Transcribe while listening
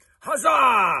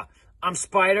Huzzah! I'm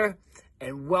Spider,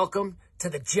 and welcome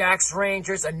to the Jacks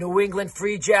Rangers, a New England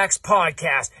Free Jacks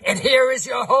podcast. And here is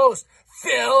your host,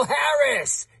 Phil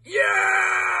Harris.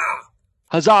 Yeah!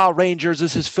 Huzzah, Rangers.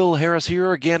 This is Phil Harris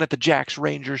here again at the Jacks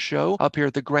Rangers show up here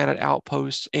at the Granite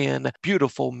Outpost in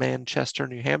beautiful Manchester,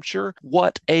 New Hampshire.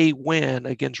 What a win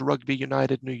against Rugby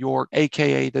United New York,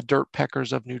 aka the Dirt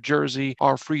Peckers of New Jersey.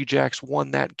 Our Free Jacks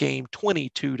won that game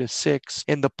 22-6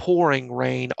 in the pouring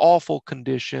rain, awful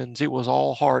conditions. It was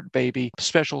all heart, baby.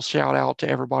 Special shout out to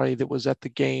everybody that was at the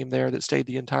game there that stayed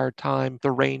the entire time.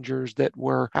 The Rangers that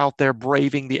were out there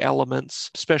braving the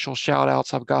elements. Special shout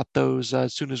outs. I've got those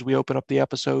as soon as we open up the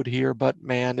episode here, but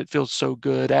man, it feels so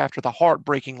good after the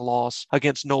heartbreaking loss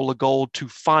against NOLA Gold to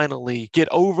finally get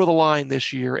over the line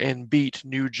this year and beat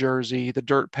New Jersey, the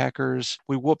Dirt Peckers.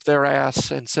 We whooped their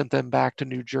ass and sent them back to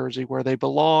New Jersey where they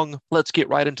belong. Let's get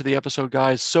right into the episode,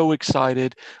 guys. So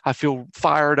excited. I feel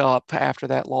fired up after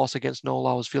that loss against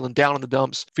NOLA. I was feeling down in the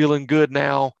dumps, feeling good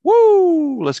now.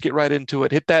 Woo! Let's get right into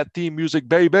it. Hit that theme music,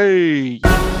 baby.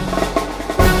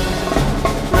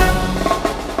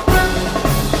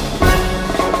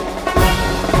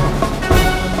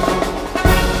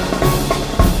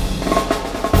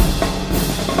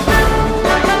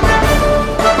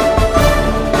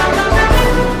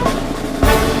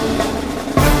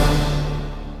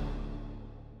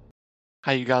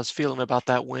 How you guys feeling about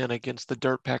that win against the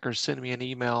Dirt Peckers? Send me an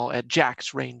email at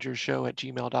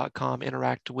jacksrangershow@gmail.com.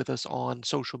 Interact with us on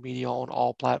social media on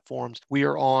all platforms.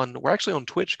 We're actually on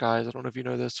Twitch, guys. I don't know if you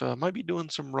know this. Might be doing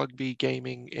some rugby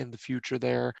gaming in the future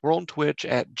there. We're on Twitch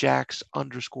at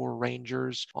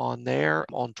Jacks_Rangers on there.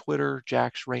 On Twitter,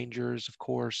 Jacks Rangers, of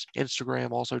course.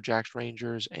 Instagram, also Jacks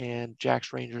Rangers, and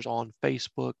Jacks Rangers on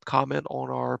Facebook. Comment on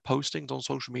our postings on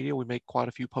social media. We make quite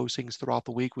a few postings throughout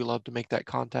the week. We love to make that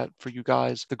content for you guys,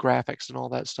 the graphics and all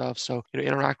that stuff. So,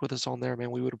 interact with us on there,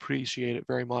 man. We would appreciate it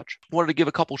very much. Wanted to give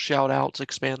a couple shout outs,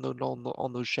 expand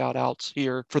on those shout outs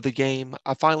here for the game.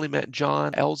 I finally met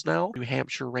John Elsnow, New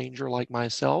Hampshire Ranger like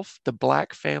myself. The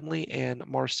Black family and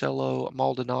Marcelo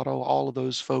Maldonado, all of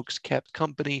those folks kept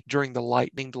company during the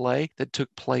lightning delay that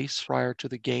took place prior to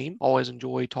the game. Always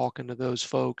enjoy talking to those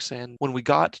folks. And when we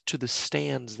got to the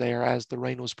stands there, as the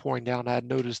rain was pouring down, I had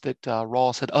noticed that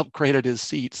Ross had upgraded his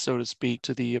seats, so to speak,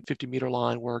 to the 50-meter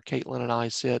line where Caitlin and I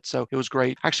sit. So it was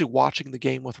great actually watching the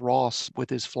game with Ross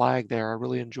with his flag there. I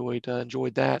really enjoyed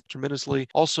that tremendously.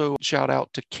 Also, shout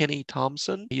out to Kenny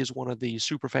Thompson. He is one of the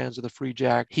super fans of the Free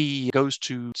Jack. He goes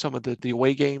to some of the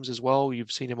away games as well.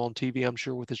 You've seen him on TV, I'm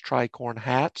sure, with his tricorn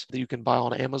hat that you can buy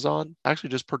on Amazon. I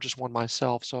actually just purchased one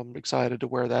myself, so I'm excited to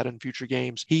wear that in future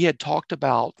games. He had talked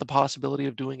about the possibility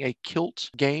of doing a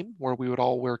kilt game where we would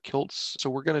all wear kilts. So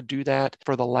we're going to do that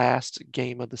for the last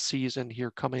game of the season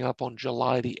here coming up on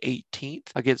July the 18th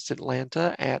against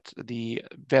Atlanta at the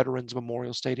Veterans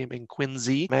Memorial Stadium in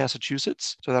Quincy,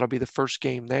 Massachusetts. So that'll be the first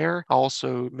game there. I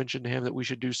also mentioned to him that we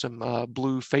should do some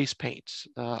blue face paint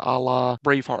a la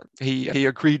Braveheart. He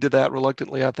agreed to that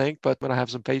reluctantly, I think, but I'm going to have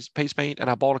some face paint, and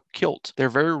I bought a kilt. They're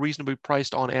very reasonably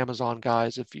priced on Amazon,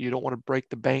 guys. If you don't want to break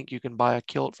the bank, you can buy a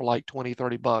kilt for like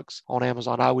 20-30 bucks on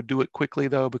Amazon. I would do it quickly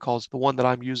though, because the one that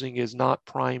I'm using is not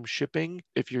prime shipping.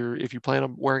 If you plan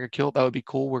on wearing a kilt, that would be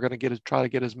cool. We're going to try to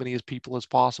get as many as people as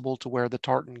possible to wear the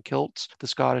tartan kilts, the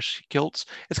Scottish kilts.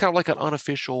 It's kind of like an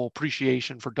unofficial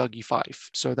appreciation for Dougie Fife.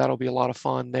 So that'll be a lot of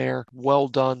fun there. Well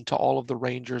done to all of the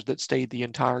Rangers that stayed the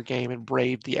entire game and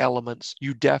braved the elements.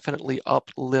 You definitely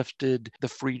uplifted the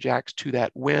Free Jacks to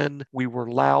that win. We were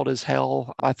loud as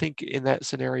hell. I think in that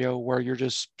scenario where you're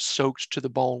just soaked to the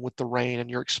bone with the rain and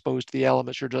you're exposed to the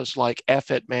elements, you're just like,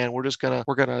 F it, man. We're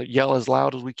gonna yell as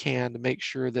loud as we can to make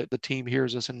sure that the team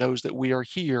hears us and knows that we are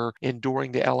here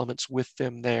enduring the elements with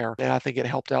them there. And I think it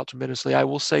helped out tremendously. I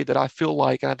will say that I feel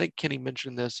like, and I think Kenny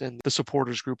mentioned this in the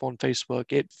supporters group on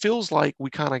Facebook, it feels like we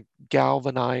kind of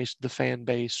galvanized the fan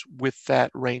base with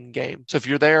that rain game. So if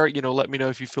you're there, let me know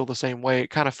if you feel the same way. It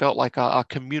kind of felt like a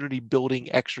community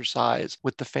building exercise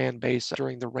with the fan base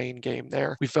during the rain game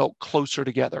there. We felt closer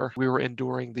together. We were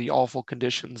enduring the awful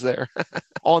conditions there.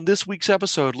 On this week's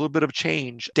episode, a little bit of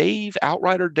change. Dave,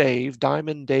 Outrider Dave,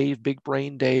 Diamond Dave, Big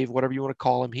Brain Dave, whatever you want to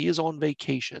call him, he is on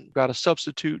vacation. We've got a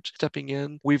substitute stepping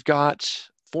in. We've got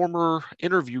former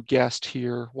interview guest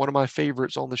here, one of my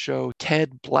favorites on the show,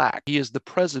 Ted Black. He is the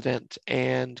president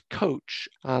and coach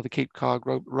of the Cape Cod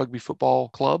Rugby Football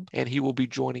Club, and he will be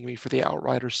joining me for the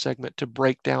Outriders segment to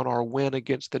break down our win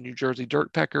against the New Jersey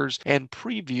Dirt Peckers and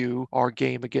preview our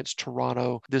game against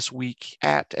Toronto this week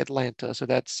at Atlanta. So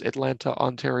that's Atlanta,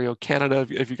 Ontario, Canada.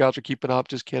 If you guys are keeping up,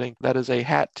 just kidding. That is a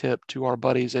hat tip to our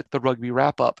buddies at the Rugby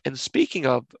Wrap Up. And speaking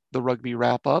of the Rugby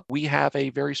Wrap Up, we have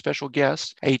a very special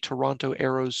guest, a Toronto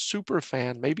area Arrows super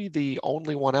fan, maybe the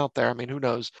only one out there. I mean, who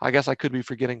knows? I guess I could be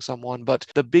forgetting someone, but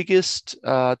the biggest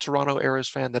Toronto Arrows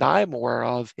fan that I'm aware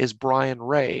of is Brian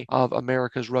Ray of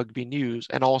America's Rugby News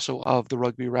and also of the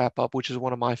Rugby Wrap Up, which is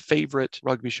one of my favorite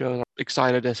rugby shows. I'm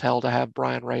excited as hell to have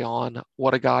Brian Ray on.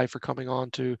 What a guy for coming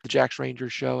on to the Jacks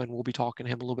Rangers show, and we'll be talking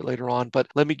to him a little bit later on. But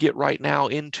let me get right now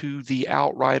into the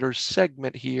Outriders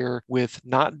segment here with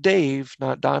not Dave,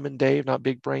 not Diamond Dave, not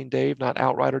Big Brain Dave, not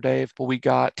Outrider Dave, but we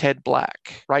got Ted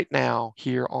Black right now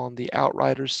here on the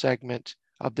Outriders segment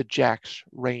of the Jacks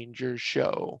Rangers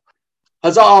show.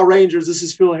 Huzzah, Rangers. This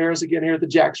is Phil Harris again here at the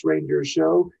Jacks Rangers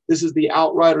show. This is the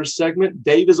Outriders segment.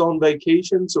 Dave is on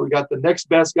vacation, so we got the next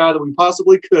best guy that we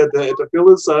possibly could to fill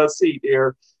his seat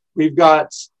here. We've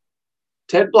got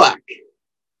Ted Black.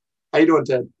 How you doing,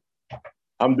 Ted?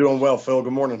 I'm doing well, Phil.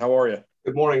 Good morning. How are you?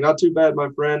 Good morning. Not too bad, my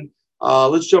friend.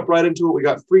 Let's jump right into it. We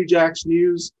got Free Jacks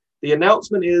news. The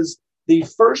announcement is the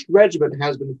First Regiment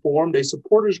has been formed. A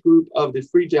supporters group of the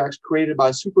Free Jacks created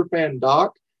by Superfan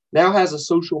Doc now has a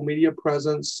social media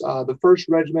presence. The First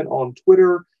Regiment on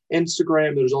Twitter,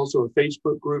 Instagram. There's also a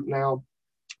Facebook group now.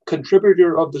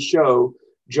 Contributor of the show,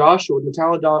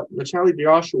 Natalie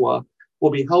Joshua,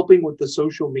 will be helping with the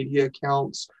social media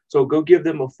accounts. So go give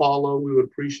them a follow. We would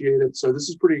appreciate it. So this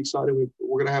is pretty exciting.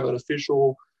 We're going to have an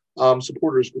official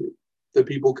supporters group that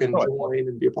people can join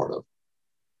and be a part of.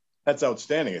 That's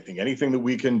outstanding. I think anything that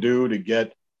we can do to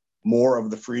get more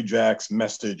of the Free Jacks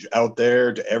message out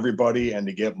there to everybody and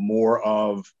to get more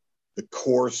of the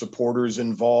core supporters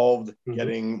involved,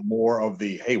 getting more of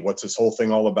the, hey, what's this whole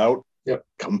thing all about? Yep.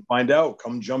 Come find out,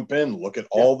 come jump in, look at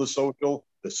all the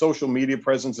social media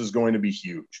presence is going to be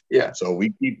huge. Yeah. So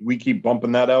we keep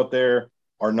bumping that out there.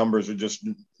 Our numbers are just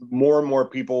more and more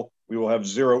people. We will have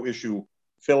zero issue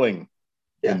filling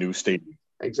the new stadium.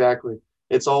 Exactly.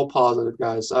 It's all positive,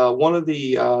 guys. One of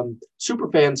the super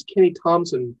fans, Kenny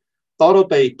Thompson, thought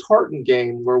up a tartan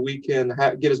game where we can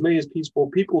get as many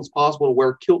people as possible to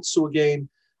wear kilts to a game.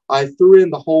 I threw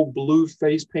in the whole blue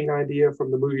face paint idea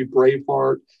from the movie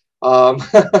Braveheart.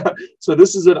 So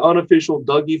this is an unofficial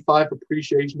Dougie Fife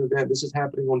appreciation event. This is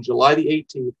happening on July the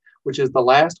 18th, which is the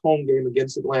last home game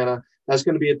against Atlanta. That's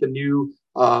going to be at the new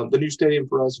stadium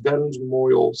for us, Veterans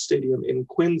Memorial Stadium in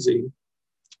Quincy.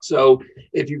 So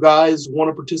if you guys want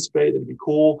to participate, it'd be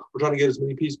cool. We're trying to get as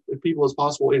many people as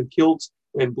possible in kilts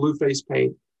and blue face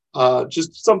paint.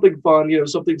 Just something fun,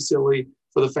 something silly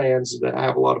for the fans to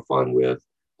have a lot of fun with.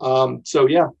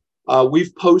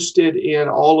 We've posted in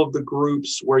all of the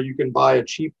groups where you can buy a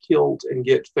cheap kilt and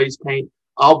get face paint.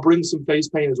 I'll bring some face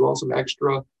paint as well, some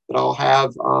extra that I'll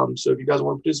have. So if you guys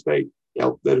want to participate,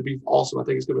 that'd be awesome. I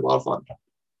think it's going to be a lot of fun.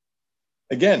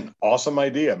 Again, awesome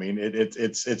idea. I mean,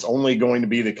 it's only going to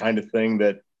be the kind of thing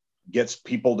that gets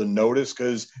people to notice,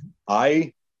 because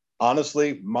my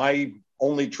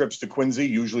only trips to Quincy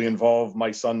usually involve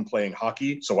my son playing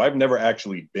hockey. So I've never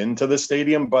actually been to the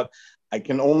stadium, but I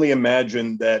can only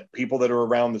imagine that people that are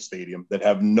around the stadium that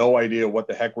have no idea what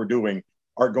the heck we're doing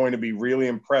are going to be really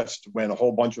impressed when a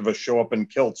whole bunch of us show up in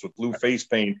kilts with blue face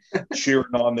paint,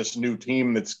 cheering on this new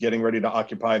team that's getting ready to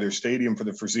occupy their stadium for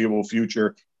the foreseeable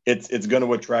future. It's going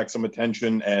to attract some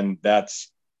attention, and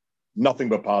that's nothing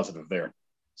but positive there.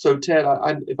 So, Ted,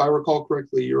 if I recall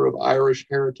correctly, you're of Irish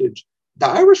heritage. The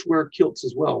Irish wear kilts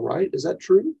as well, right? Is that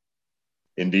true?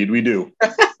 Indeed, we do.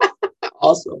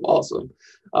 Awesome.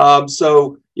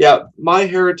 My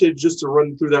heritage, just to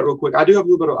run through that real quick, I do have a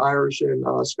little bit of Irish and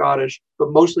Scottish,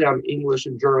 but mostly I'm English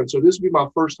and German. So this would be my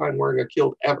first time wearing a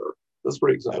kilt ever. That's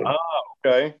pretty exciting. Oh,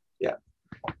 okay. Yeah.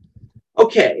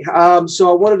 Okay. So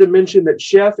I wanted to mention that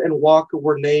Chef and Walker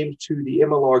were named to the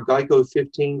MLR Geico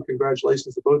 15.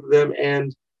 Congratulations to both of them.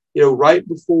 And, right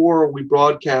before we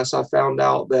broadcast, I found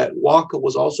out that Walker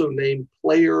was also named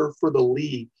player for the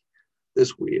league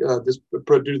this week,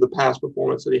 due to the past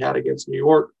performance that he had against New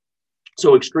York.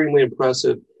 So extremely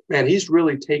impressive. Man, he's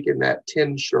really taken that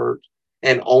 10 shirt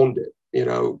and owned it.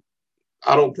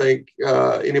 I don't think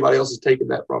anybody else has taken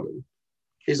that from him.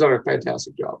 He's done a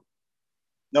fantastic job.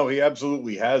 No, he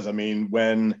absolutely has. I mean,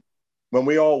 when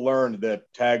we all learned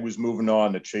that Tag was moving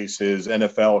on to chase his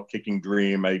NFL kicking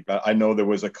dream, I know there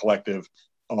was a collective,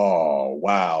 oh,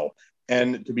 wow.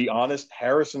 And to be honest,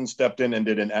 Harrison stepped in and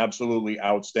did an absolutely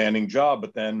outstanding job.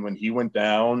 But then when he went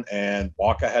down and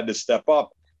Waka had to step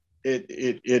up,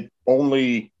 it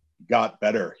only got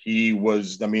better. There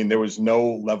was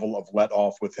no level of let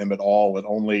off with him at all. It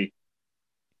only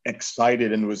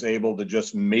excited and was able to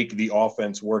just make the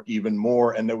offense work even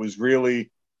more. And there was really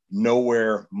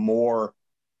not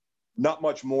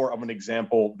much more of an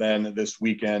example than this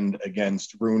weekend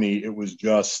against Rooney. It was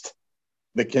just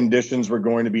the conditions were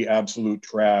going to be absolute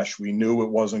trash. We knew it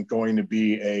wasn't going to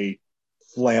be a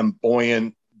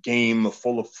flamboyant game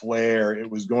full of flair. It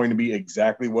was going to be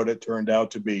exactly what it turned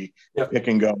out to be. Yep.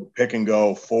 Pick and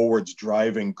go, forwards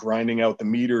driving, grinding out the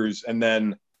meters, and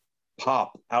then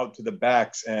pop out to the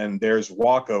backs. And there's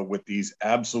Waka with these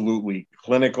absolutely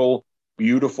clinical,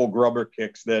 beautiful grubber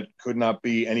kicks that could not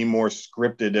be any more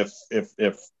scripted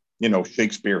if you know,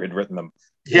 Shakespeare had written them.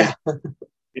 Yeah.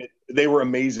 They were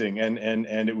amazing, and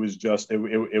it was just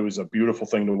it was a beautiful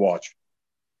thing to watch.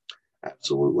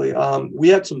 Absolutely. We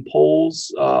had some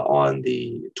polls on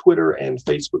the Twitter and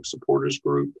Facebook supporters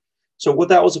group. So what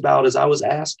that was about is I was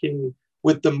asking,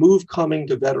 with the move coming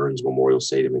to Veterans Memorial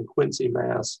Stadium in Quincy,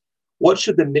 Mass, what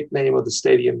should the nickname of the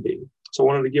stadium be? So I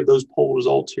wanted to give those poll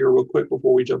results here real quick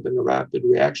before we jump into rapid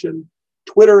reaction.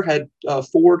 Twitter had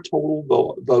 4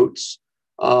 total votes.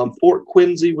 Fort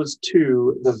Quincy was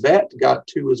 2. The Vet got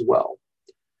 2 as well.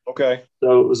 Okay.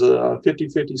 So it was a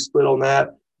 50-50 split on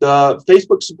that. The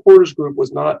Facebook supporters group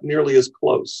was not nearly as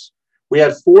close. We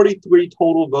had 43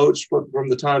 total votes from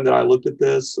the time that I looked at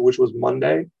this, which was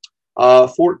Monday.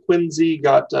 Fort Quincy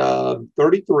got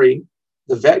 33.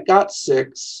 The Vet got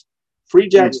 6. Free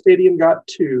Jack Stadium got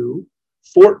 2.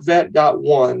 Fort Vet got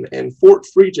 1. And Fort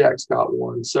Free Jacks got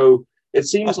 1. So it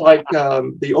seems like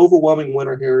the overwhelming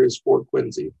winner here is Fort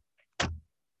Quincy.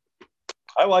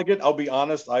 I like it. I'll be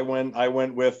honest. I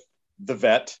went with the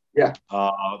Vet. Yeah.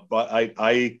 But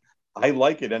I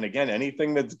like it. And again,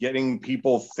 anything that's getting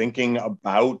people thinking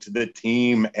about the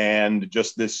team and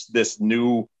just this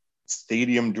new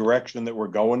stadium direction that we're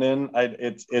going in,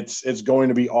 it's going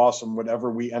to be awesome.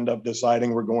 Whatever we end up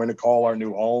deciding we're going to call our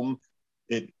new home,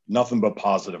 nothing but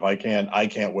positive. I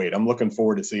can't wait. I'm looking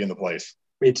forward to seeing the place.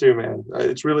 Me too, man.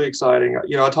 It's really exciting.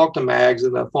 You know, I talked to Mags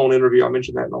in the phone interview. I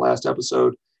mentioned that in the last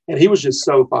episode, and he was just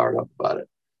so fired up about it.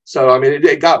 So, I mean,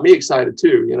 it got me excited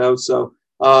too, you know. So,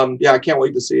 yeah, I can't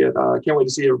wait to see it. I can't wait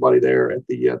to see everybody there at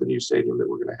the new stadium that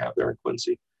we're going to have there in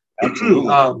Quincy.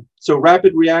 Absolutely. So,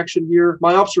 rapid reaction here.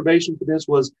 My observation for this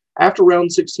was after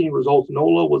round 16 results,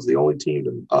 NOLA was the only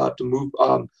team to move.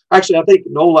 Actually, I think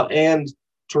NOLA and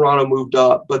Toronto moved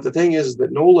up. But the thing is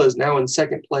that NOLA is now in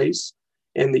second place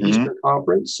in the Eastern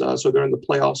Conference. So they're in the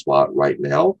playoff spot right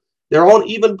now. They're on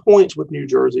even points with New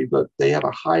Jersey, but they have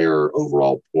a higher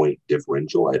overall point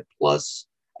differential at plus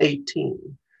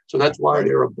 18. So that's why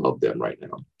they're above them right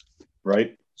now.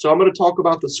 Right. So I'm going to talk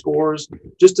about the scores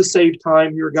just to save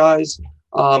time here, guys.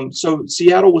 So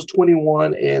Seattle was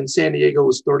 21 and San Diego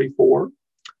was 34.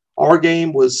 Our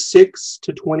game was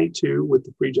 6-22 with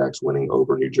the Free Jacks winning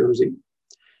over New Jersey.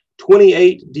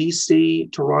 28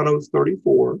 DC, Toronto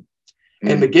 34.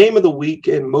 And the game of the week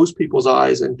in most people's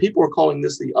eyes, and people are calling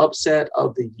this the upset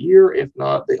of the year, if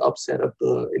not the upset of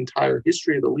the entire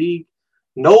history of the league.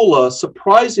 NOLA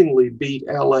surprisingly beat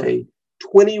LA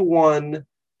 21-20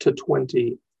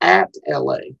 at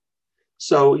LA.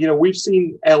 So, you know, we've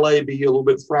seen LA be a little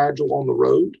bit fragile on the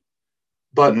road,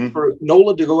 but for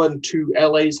NOLA to go into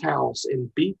LA's house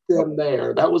and beat them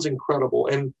there, that was incredible.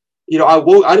 And, you know,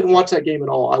 I didn't watch that game at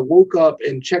all. I woke up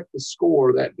and checked the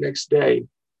score that next day.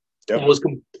 And was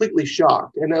completely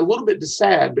shocked and a little bit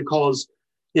sad because,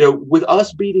 you know, with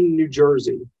us beating New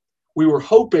Jersey, we were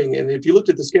hoping, and if you looked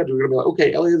at the schedule, you're going to be like,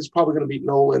 okay, LA is probably going to beat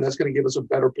NOLA, and that's going to give us a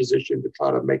better position to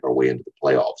try to make our way into the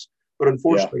playoffs. But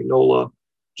unfortunately, NOLA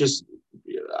just,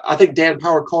 I think Dan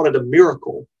Power called it a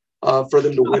miracle for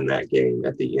them to win that game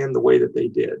at the end the way that they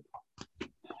did.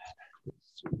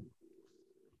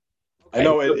 I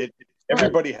know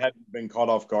everybody hadn't been caught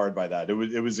off guard by that.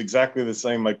 It was exactly the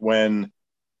same like when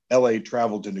LA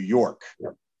traveled to New York.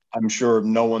 Yep. I'm sure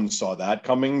no one saw that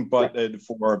coming, but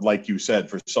for, like you said,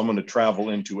 for someone to travel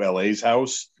into LA's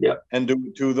house and do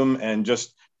it to them, and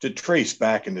just to trace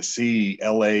back and to see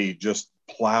LA just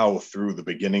plow through the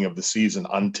beginning of the season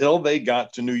until they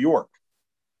got to New York.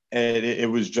 And it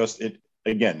was just,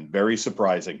 again, very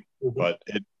surprising. But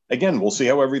again, we'll see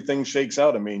how everything shakes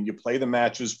out. I mean, you play the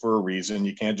matches for a reason.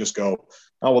 You can't just go,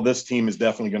 oh, well, this team is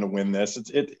definitely going to win this.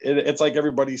 It's like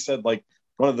everybody said, like,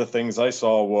 one of the things I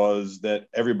saw was that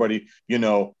everybody, you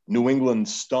know, New England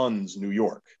stuns New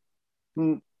York.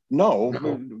 No,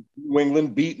 New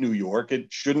England beat New York. It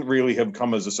shouldn't really have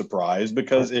come as a surprise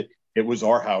because it was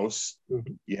our house.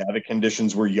 Yeah, the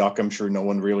conditions were yuck. I'm sure no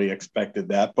one really expected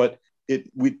that. But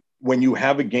when you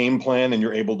have a game plan and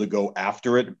you're able to go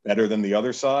after it better than the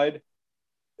other side,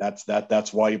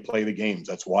 that's why you play the games.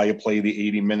 That's why you play the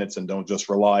 80 minutes and don't just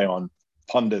rely on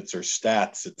pundits or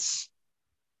stats.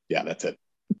 That's it.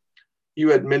 You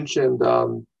had mentioned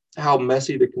how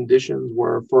messy the conditions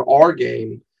were for our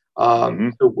game.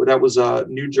 So that was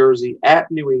New Jersey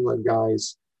at New England,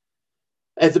 guys.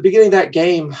 at the beginning of that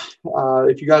game,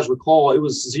 if you guys recall, it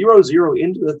was 0-0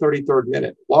 into the 33rd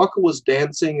minute. Waka was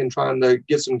dancing and trying to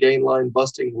get some gain line,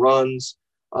 busting runs.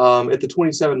 At the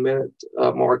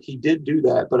 27-minute mark, he did do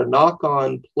that, but a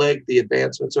knock-on plagued the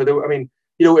advancement. So,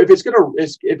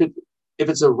 if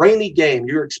it's a rainy game,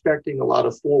 you're expecting a lot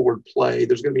of forward play.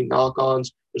 There's going to be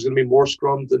knock-ons. There's going to be more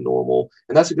scrums than normal,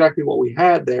 and that's exactly what we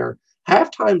had there.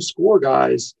 Halftime score,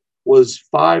 guys, was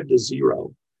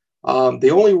 5-0.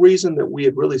 The only reason that we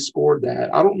had really scored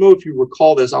that, I don't know if you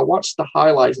recall this. I watched the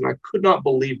highlights and I could not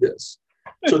believe this.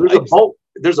 So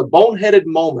there's a boneheaded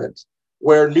moment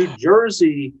where New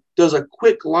Jersey does a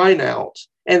quick line out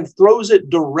and throws it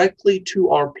directly to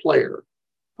our player.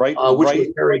 Which was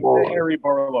Harry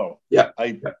Barlow. Yeah.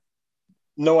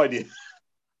 No idea.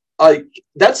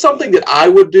 That's something that I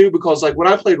would do because, like, when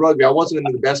I played rugby, I wasn't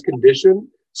in the best condition.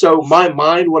 So my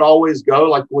mind would always go,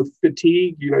 like, with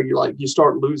fatigue, you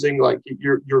start losing, like,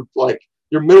 your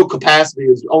mental capacity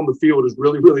is on the field is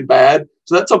really, really bad.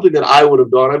 So that's something that I would have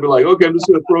done. I'd be like, okay, I'm just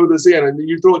going to throw this in, and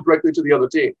you throw it directly to the other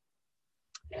team.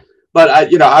 But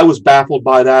I was baffled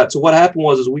by that. So what happened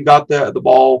was we got the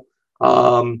ball,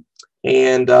 so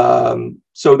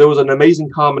there was an amazing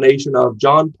combination of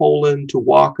John Poland to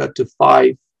Waka to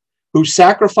Fife, who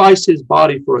sacrificed his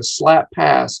body for a slap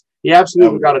pass. He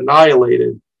absolutely got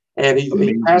annihilated, and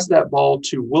he passed that ball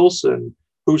to Wilson,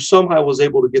 who somehow was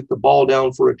able to get the ball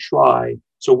down for a try.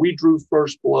 So we drew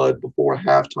first blood before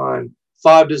halftime,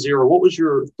 5-0. What was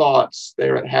your thoughts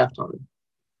there at halftime?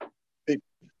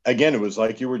 Again, it was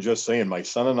like you were just saying, my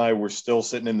son and I were still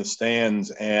sitting in the stands,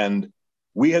 and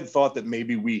we had thought that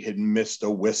maybe we had missed a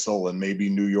whistle and maybe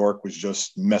New York was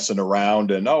just messing around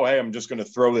and, oh, hey, I'm just going to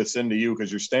throw this into you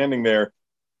because you're standing there.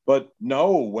 But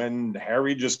no, when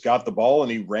Harry just got the ball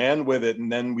and he ran with it,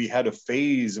 and then we had a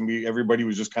phase and everybody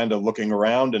was just kind of looking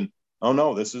around and, oh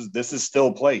no, this is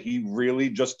still play. He really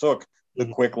just took the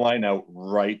quick line out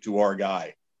right to our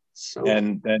guy.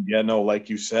 And then, like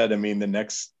you said, I mean, the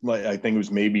next, I think it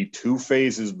was maybe 2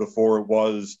 phases before it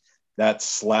was that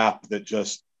slap that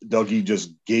Dougie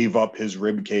just gave up his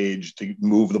rib cage to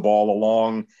move the ball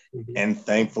along. Mm-hmm. And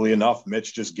thankfully enough,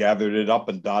 Mitch just gathered it up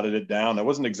and dotted it down. I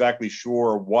wasn't exactly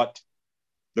sure what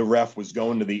the ref was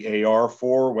going to the AR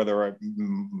for, whether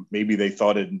maybe they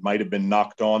thought it might have been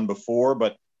knocked on before,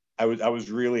 but I was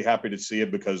really happy to see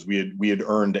it because we had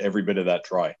earned every bit of that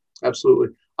try. Absolutely.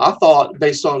 I thought,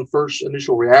 based on first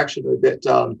initial reaction, that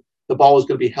the ball was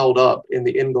going to be held up in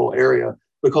the end goal area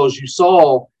because you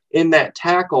saw in that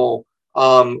tackle,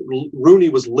 Rooney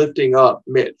was lifting up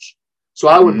Mitch. So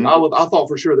I thought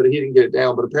for sure that he didn't get it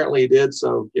down, but apparently he did.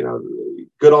 So,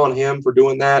 good on him for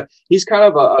doing that. He's kind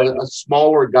of a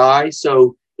smaller guy.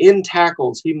 So in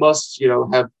tackles, he must,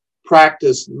 have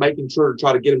practice making sure to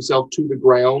try to get himself to the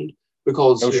ground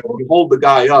because you hold the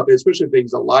guy up, especially if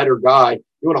he's a lighter guy,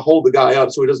 you want to hold the guy up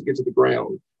so he doesn't get to the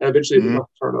ground and eventually it's a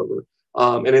turnover.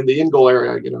 And in the end goal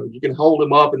area, you can hold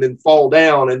him up and then fall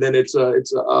down, and then it's a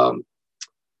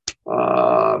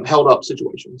held up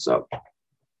situation. So,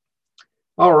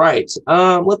 all right.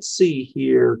 Let's see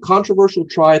here. Controversial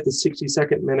try at the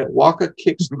 62nd minute. Waka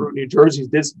kicks through New Jersey's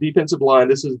defensive line.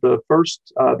 This is the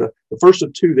first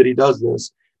of 2 that he does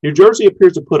this. New Jersey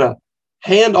appears to put a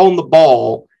hand on the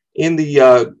ball in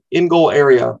the in-goal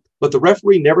area, but the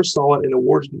referee never saw it and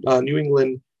awards New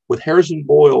England with Harrison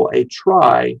Boyle a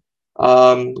try.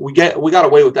 We got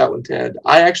away with that one, Ted.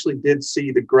 I actually did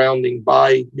see the grounding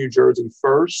by New Jersey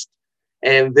first,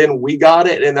 and then we got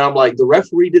it, and I'm like, the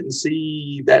referee didn't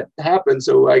see that happen,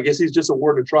 so I guess he's just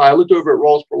awarded a try. I looked over at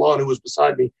Ross Perlon, who was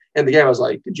beside me in the game. I was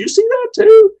like, did you see that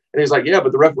too? And he's like, yeah,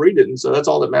 but the referee didn't, so that's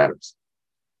all that matters.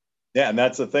 Yeah, and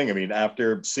that's the thing. I mean,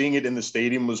 after seeing it in the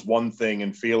stadium was one thing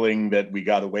and feeling that we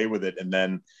got away with it. And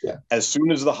then as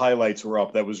soon as the highlights were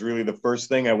up, that was really the first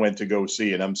thing I went to go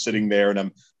see. And I'm sitting there and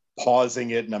I'm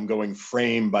pausing it and I'm going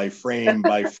frame by frame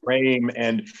by frame.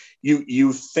 And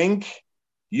you think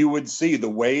you would see the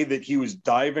way that he was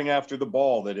diving after the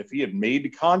ball, that if he had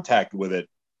made contact with it,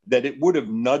 that it would have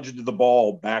nudged the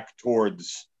ball back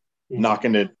towards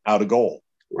knocking it out of goal.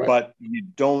 Right. But you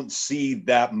don't see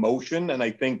that motion. And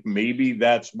I think maybe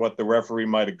that's what the referee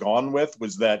might have gone with,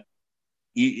 was that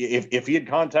if he had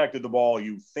contacted the ball,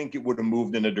 you think it would have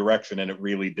moved in a direction, and it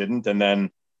really didn't. And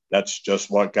then that's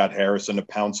just what got Harrison to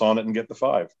pounce on it and get the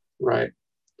 5. Right.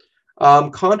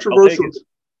 Controversial.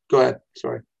 Go ahead.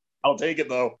 Sorry. I'll take it,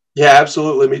 though. Yeah,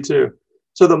 absolutely. Me too.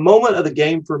 So the moment of the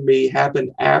game for me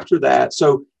happened after that.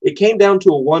 So it came down to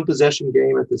a 1-possession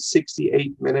game at the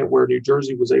 68th minute where New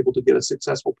Jersey was able to get a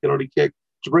successful penalty kick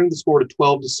to bring the score to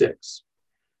 12-6.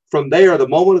 From there, the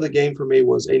moment of the game for me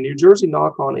was a New Jersey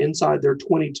knock-on inside their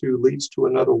 22 leads to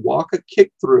another Waka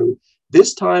kick through.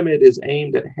 This time it is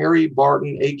aimed at Harry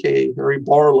Barton, a.k.a. Harry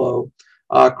Barlow,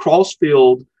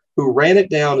 crossfield, who ran it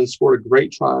down and scored a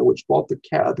great try, which brought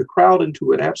the crowd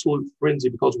into an absolute frenzy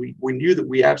because we knew that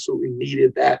we absolutely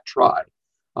needed that try.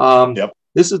 Yep.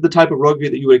 This is the type of rugby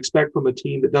that you would expect from a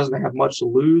team that doesn't have much to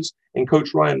lose. And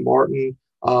Coach Ryan Martin,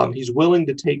 he's willing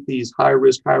to take these high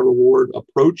risk, high reward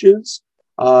approaches.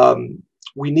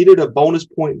 We needed a bonus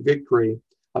point victory.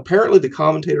 Apparently, the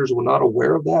commentators were not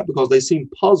aware of that because they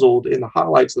seemed puzzled in the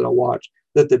highlights that I watched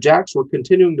that the Jacks were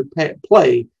continuing to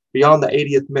play beyond the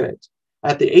 80th minute.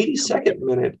 At the 82nd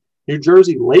minute, New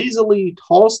Jersey lazily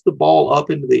tossed the ball up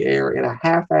into the air in a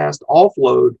half-assed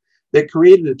offload that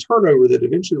created a turnover that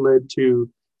eventually led to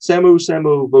Samu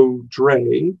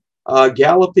Vaudreuil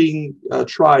galloping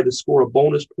try to score a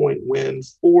bonus point win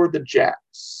for the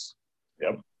Jacks.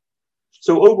 Yep.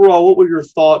 So overall, what were your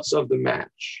thoughts of the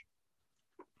match?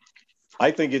 I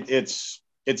think it's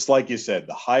like you said,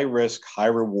 the high risk, high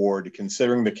reward.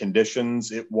 Considering the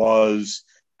conditions,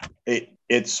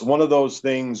 it's one of those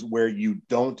things where you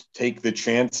don't take the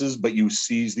chances, but you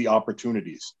seize the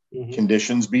opportunities. Mm-hmm.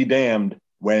 Conditions be damned.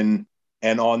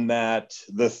 And on that,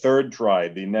 the third try,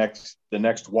 the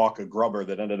next Walker Grubber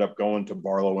that ended up going to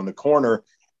Barlow in the corner,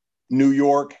 New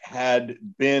York had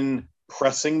been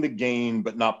pressing the game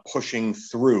but not pushing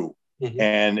through. Mm-hmm.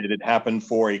 And it had happened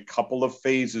for a couple of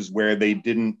phases where they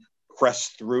didn't press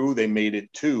through, they made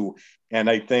it two. And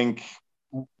I think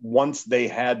once they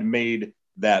had made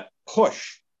that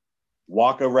push,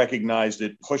 Waka recognized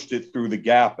it, pushed it through the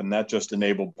gap, and that just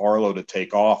enabled Barlow to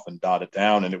take off and dot it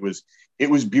down. And it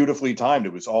was beautifully timed.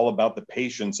 It was all about the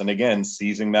patience and, again,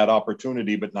 seizing that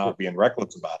opportunity but not being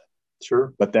reckless about it.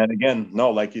 Sure. But then again,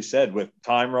 no, like you said, with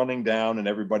time running down and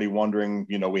everybody wondering,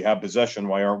 we have possession,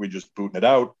 why aren't we just booting it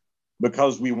out?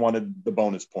 Because we wanted the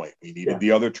bonus point. We needed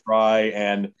the other try.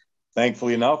 And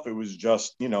thankfully enough, it was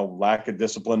just, lack of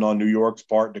discipline on New York's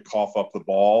part to cough up the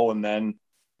ball. And then,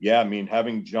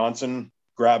 having Johnson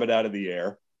grab it out of the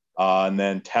air and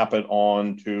then tap it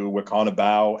on to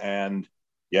Wakanabao. And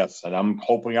yes, and I'm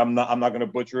hoping I'm not going to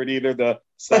butcher it either. The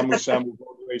Samu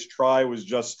Vaudreuil's try was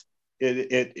just,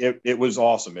 it was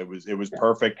awesome. It was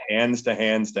perfect. Hands to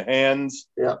hands to hands.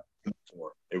 Yeah.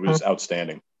 It was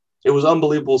outstanding. It was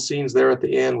unbelievable scenes there at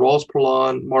the end. Ross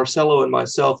Perlon, Marcelo, and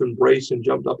myself embraced and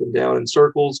jumped up and down in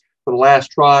circles for the last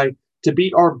try to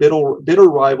beat our bitter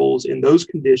rivals in those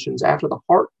conditions after the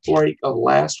heartbreak of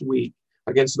last week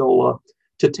against NOLA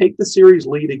to take the series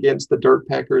lead against the Dirt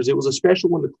Peckers. It was a special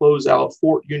one to close out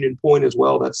Fort Union Point as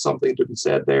well. That's something to be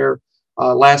said there.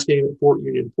 Last game at Fort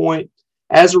Union Point.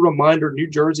 As a reminder, New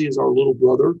Jersey is our little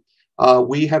brother.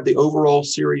 We have the overall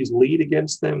series lead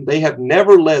against them. They have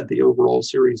never led the overall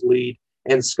series lead.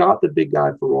 And Scott, the big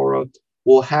guy Ferrara,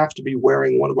 will have to be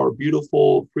wearing one of our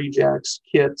beautiful Free Jacks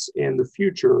kits in the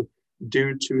future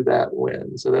due to that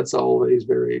win. So that's always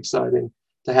very exciting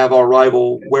to have our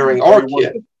rival wearing our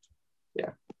kit.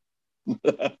 Yeah.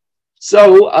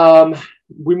 So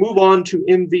we move on to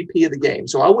MVP of the game.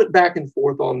 So I went back and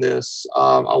forth on this.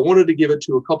 I wanted to give it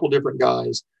to a couple different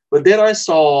guys. But then I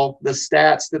saw the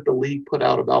stats that the league put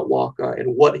out about Waka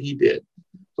and what he did.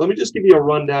 So let me just give you a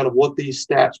rundown of what these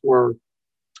stats were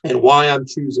and why I'm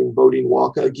choosing Bodine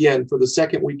Waka again for the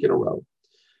second week in a row.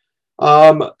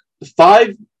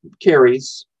 5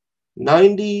 carries,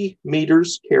 90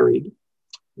 meters carried,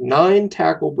 9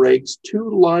 tackle breaks,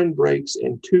 2 line breaks,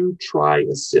 and 2 try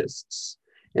assists.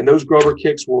 And those Grubber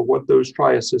kicks were what those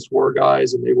try assists were,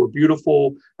 guys, and they were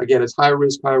beautiful. Again, it's high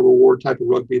risk, high reward type of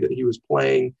rugby that he was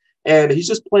playing, and he's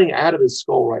just playing out of his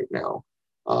skull right now.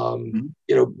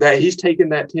 That he's taken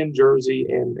that 10 jersey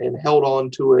and held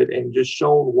on to it and just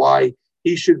shown why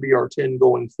he should be our 10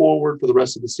 going forward for the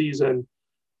rest of the season.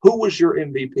 Who was your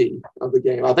MVP of the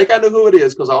game? I think I know who it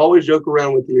is because I always joke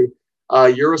around with you.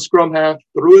 You're a scrum half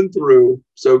through and through,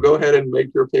 so go ahead and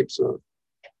make your picks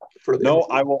for the MVP.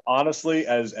 I will honestly,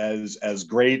 as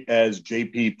great as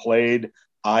JP played,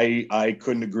 I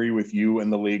couldn't agree with you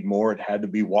and the league more. It had to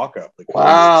be Waka.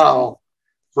 Wow.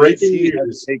 Breaking news. He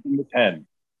has taken the 10.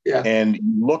 Yeah. And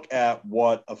you look at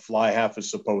what a fly half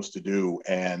is supposed to do.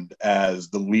 And as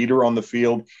the leader on the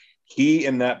field, he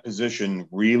in that position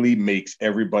really makes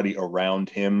everybody around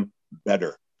him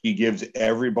better. He gives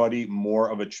everybody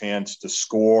more of a chance to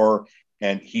score.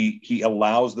 And he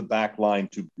allows the back line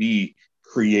to be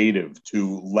creative,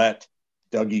 to let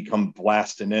Dougie come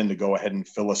blasting in to go ahead and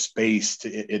fill a space.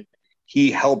 He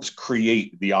helps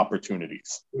create the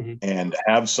opportunities. Mm-hmm. And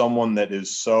have someone that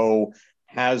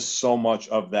has so much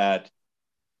of that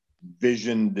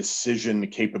vision, decision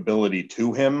capability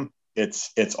to him.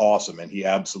 It's awesome. And he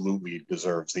absolutely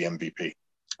deserves the MVP.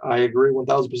 I agree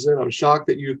 1,000%. I'm shocked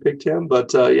that you picked him,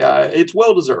 but yeah, it's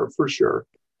well deserved for sure.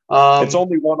 It's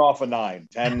only 1 off of 9,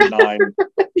 10, 9.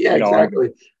 Yeah, exactly.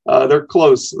 They're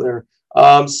close there.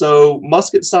 So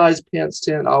musket size pants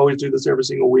tent. I always do this every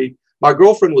single week. My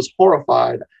girlfriend was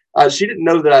horrified. She didn't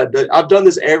know that I've done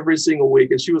this every single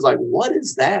week, and she was like, "What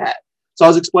is that?" So I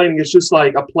was explaining it's just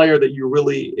like a player that you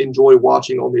really enjoy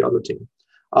watching on the other team.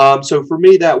 So for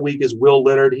me that week is Will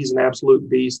Leonard. He's an absolute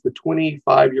beast. The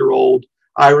 25-year-old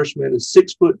Irishman is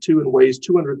 6'2" and weighs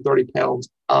 230 pounds.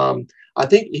 I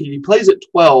think he plays at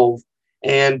 12.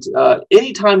 And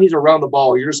anytime he's around the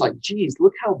ball, you're just like, geez,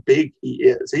 look how big he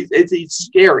is. He's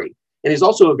scary. And he's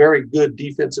also a very good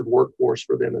defensive workhorse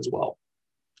for them as well.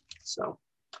 So,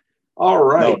 all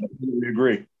right. No, we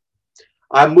agree.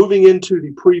 I'm moving into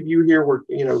the preview here. We're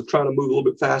trying to move a little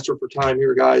bit faster for time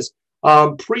here, guys.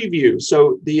 Preview.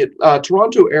 So the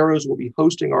Toronto Arrows will be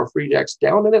hosting our Free Jacks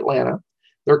down in Atlanta.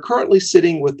 They're currently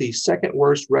sitting with the second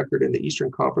worst record in the Eastern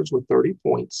Conference with 30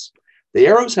 points. The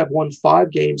Arrows have won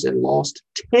 5 games and lost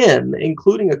 10,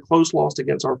 including a close loss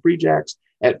against our Free Jacks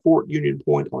at Fort Union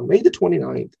Point on May the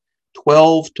 29th,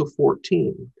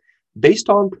 12-14. Based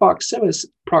on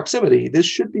proximity, this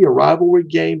should be a rivalry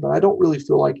game, but I don't really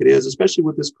feel like it is, especially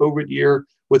with this COVID year,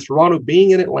 with Toronto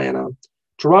being in Atlanta.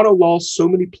 Toronto lost so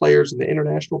many players in the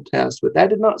international test, but that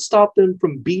did not stop them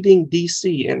from beating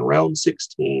DC in round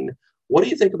 16. What do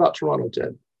you think about Toronto,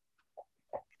 Ted?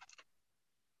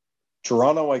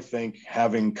 Toronto, I think,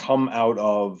 having come out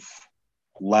of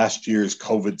last year's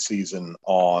COVID season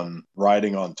on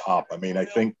riding on top. I mean, I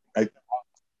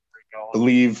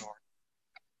believe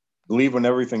when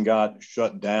everything got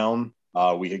shut down,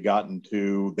 we had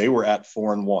they were at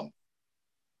 4-1.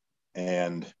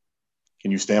 And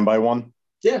can you stand by one?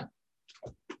 Yeah.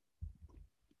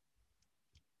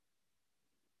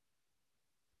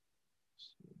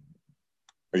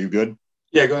 Are you good?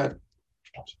 Yeah, go ahead.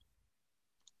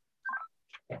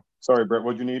 Sorry, Brett,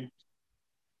 what'd you need?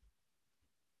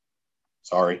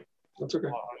 Sorry. That's okay.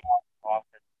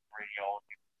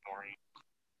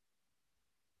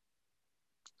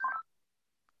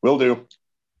 Will do.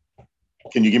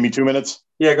 Can you give me 2 minutes?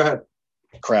 Yeah, go ahead.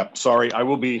 Crap. Sorry.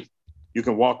 You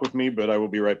can walk with me, but I will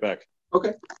be right back.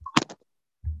 Okay.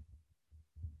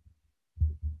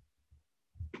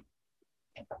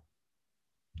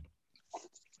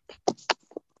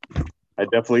 I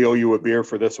definitely owe you a beer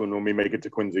for this one when we make it to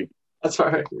Quincy. That's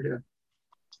all right. Yeah.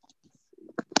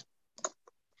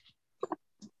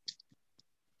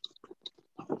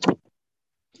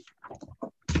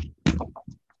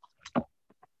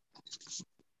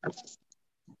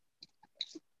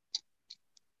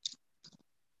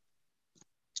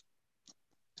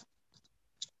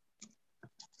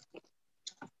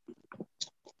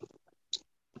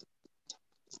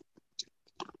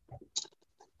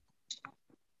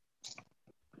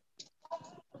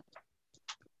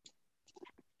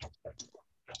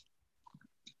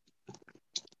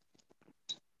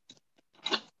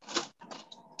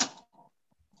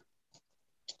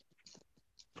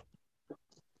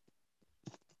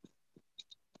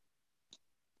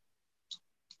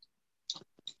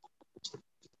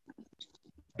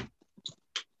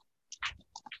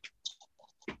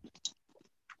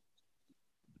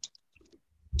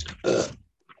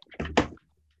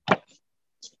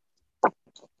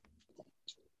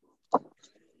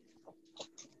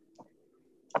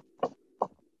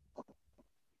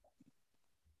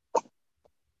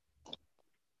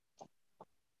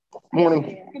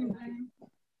 Morning.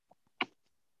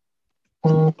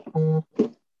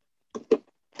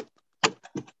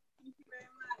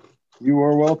 You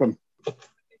are welcome.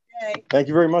 Thank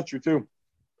you very much. You too.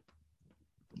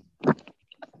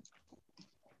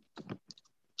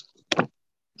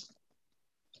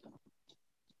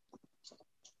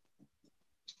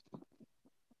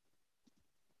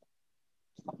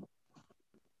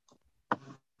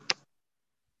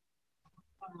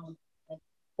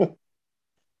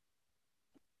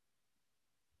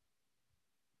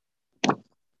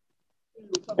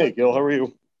 Hey, Gil, how are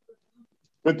you?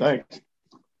 Good, thanks.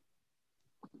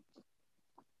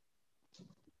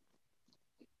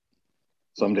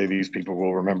 Someday these people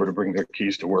will remember to bring their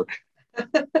keys to work.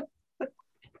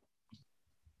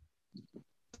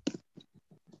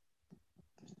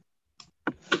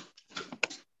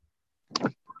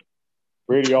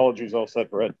 Radiology's all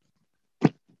set, Brett.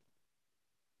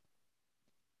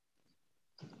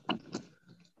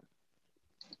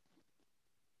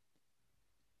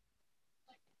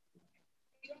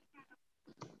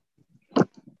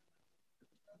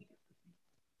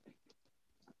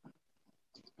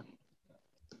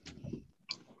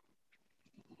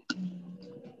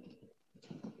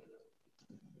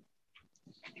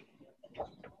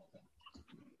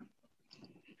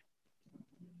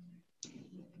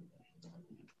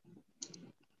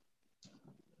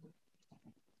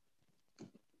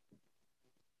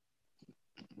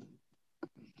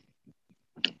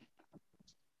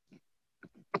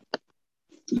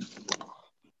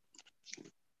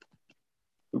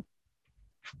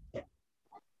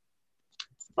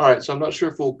 All right, so I'm not sure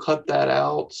if we'll cut that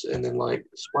out and then like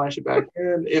splash it back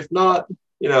in. If not,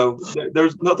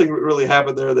 there's nothing really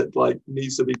happened there that like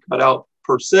needs to be cut out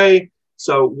per se.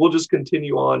 So we'll just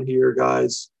continue on here,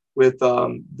 guys, with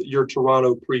your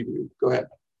Toronto preview. Go ahead.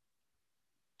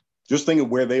 Just think of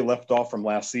where they left off from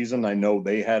last season. I know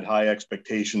they had high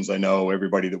expectations. I know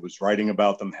everybody that was writing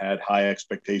about them had high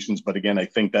expectations. But again, I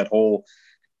think that whole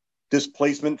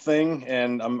displacement thing,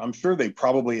 and I'm sure they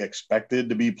probably expected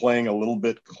to be playing a little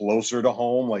bit closer to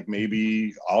home, like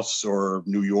maybe us or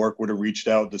New York would have reached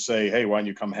out to say, hey, why don't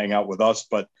you come hang out with us?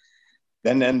 But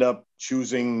then end up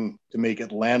choosing to make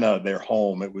Atlanta their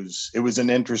home. It was an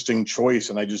interesting choice,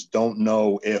 and I just don't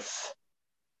know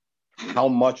how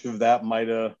much of that might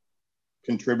have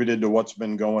contributed to what's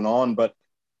been going on. But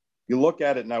you look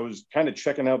at it, and I was kind of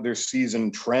checking out their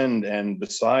season trend, and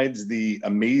besides the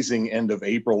amazing end of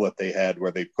April that they had,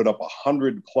 where they put up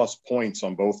 100+ points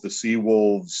on both the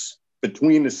Seawolves,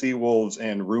 between the Seawolves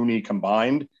and Rooney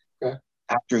combined, okay.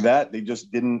 After that, they just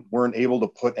weren't able to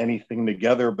put anything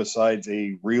together besides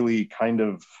a really kind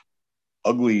of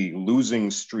ugly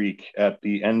losing streak at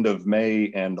the end of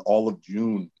May and all of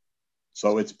June.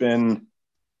 So it's been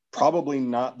probably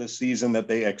not the season that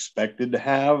they expected to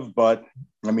have, but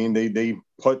I mean, they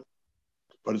put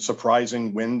a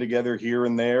surprising win together here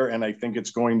and there, and I think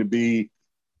it's going to be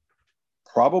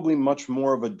probably much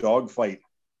more of a dogfight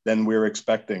than we're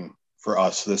expecting for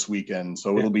us this weekend.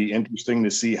 So it'll be interesting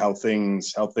to see how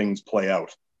things play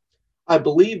out. I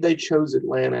believe they chose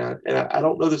Atlanta, and I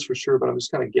don't know this for sure, but I'm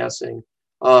just kind of guessing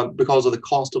because of the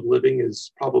cost of living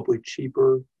is probably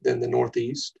cheaper than the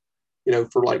Northeast.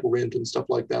 For like rent and stuff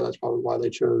like that. That's probably why they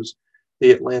chose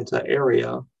the Atlanta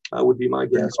area, would be my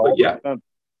guess. But yeah,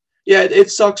 it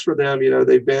sucks for them.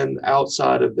 They've been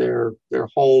outside of their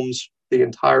homes the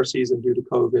entire season due to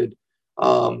COVID.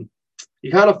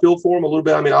 You kind of feel for them a little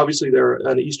bit. I mean, obviously they're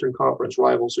an Eastern Conference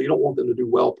rival, so you don't want them to do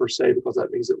well per se, because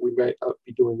that means that we may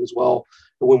be doing as well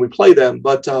when we play them.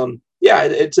 But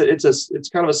it's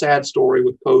kind of a sad story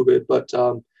with COVID, but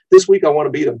this week I want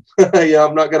to beat them.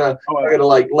 I'm not gonna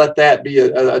like let that be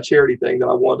a charity thing that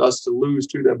I want us to lose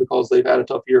to them because they've had a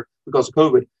tough year because of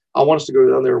COVID. I want us to go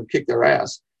down there and kick their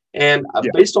ass. And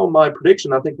based on my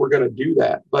prediction, I think we're going to do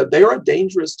that. But they are a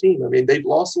dangerous team. I mean, they've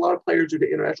lost a lot of players due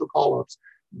to international call-ups.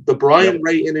 The Brian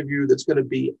Ray interview that's going to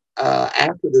be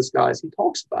after this, guys, he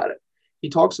talks about it. He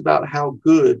talks about how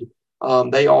good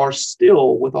they are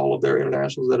still with all of their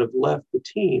internationals that have left the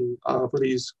team for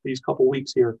these couple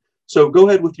weeks here. So go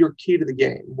ahead with your key to the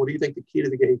game. What do you think the key to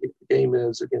the game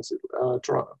is against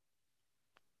Toronto?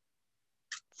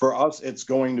 For us, it's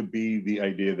going to be the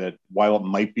idea that while it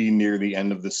might be near the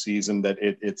end of the season, that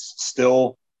it's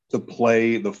still to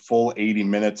play the full 80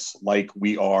 minutes like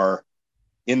we are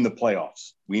in the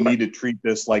playoffs. We need to treat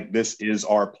this like this is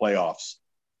our playoffs.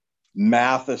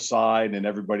 Math aside, and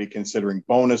everybody considering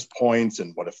bonus points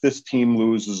and what if this team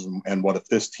loses and what if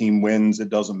this team wins, it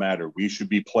doesn't matter. We should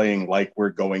be playing like we're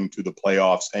going to the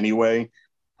playoffs anyway.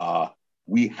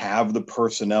 We have the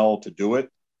personnel to do it.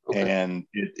 Okay. And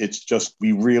it's just,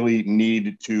 we really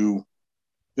need to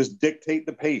just dictate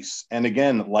the pace. And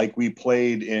again, like we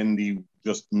played in the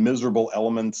just miserable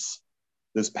elements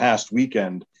this past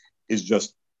weekend, is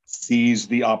just seize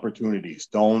the opportunities.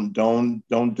 Don't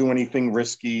do anything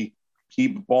risky.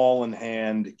 Keep ball in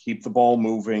hand, keep the ball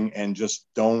moving, and just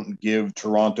don't give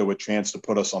Toronto a chance to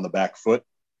put us on the back foot.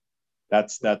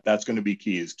 That's going to be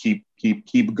key, is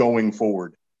keep going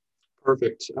forward.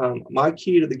 Perfect. My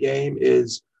key to the game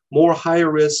is more high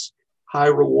risk, high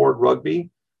reward rugby.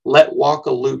 Let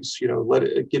Waka loose. Let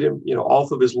it get him,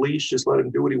 off of his leash. Just let him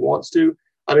do what he wants to.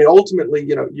 I mean, ultimately,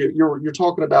 you're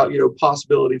talking about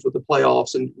possibilities with the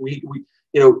playoffs, and we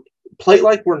play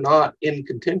like we're not in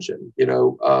contention.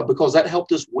 Because that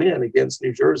helped us win against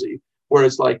New Jersey, where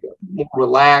it's like more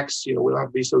relaxed. We don't have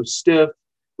to be so stiff.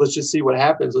 Let's just see what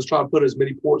happens. Let's try and put as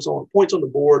many points on the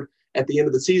board at the end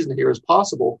of the season here as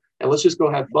possible, and let's just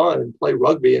go have fun and play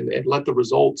rugby and let the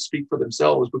results speak for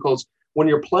themselves. Because when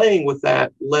you're playing with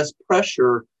that less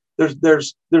pressure,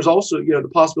 there's also the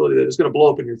possibility that it's going to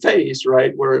blow up in your face,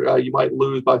 right? Where you might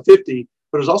lose by 50,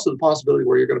 but there's also the possibility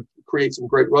where you're going to create some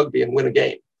great rugby and win a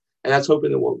game, and that's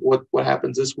hoping that what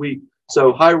happens this week.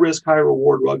 So high risk, high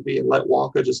reward rugby, and let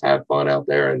Waka just have fun out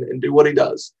there and do what he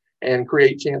does and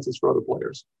create chances for other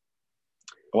players.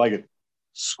 I like it.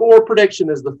 Score prediction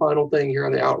is the final thing here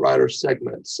on the Outriders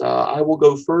segments. I will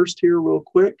go first here real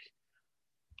quick.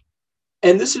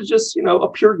 And this is just, a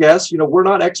pure guess. We're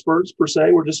not experts per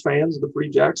se. We're just fans of the Free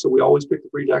Jacks. So we always pick the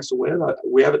Free Jacks to win.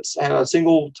 We haven't had a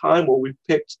single time where we've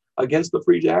picked against the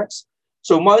Free Jacks.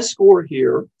 So my score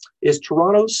here is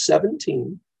Toronto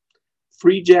 17,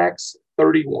 Free Jacks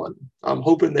 31. I'm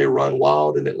hoping they run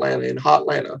wild in Atlanta, in hot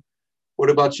Atlanta.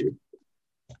 What about you?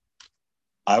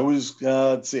 I was,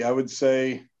 I would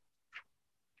say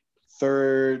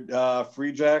third,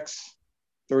 Free Jacks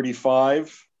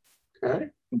 35. Okay.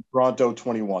 Toronto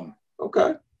 21.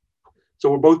 Okay.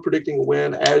 So we're both predicting a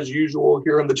win as usual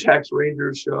here on the Jacks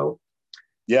Rangers show.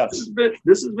 Yes.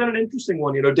 This has been an interesting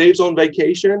one. Dave's on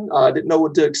vacation. I didn't know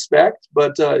what to expect,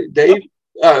 but Dave,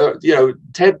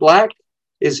 Ted Black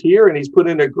is here, and he's put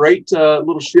in a great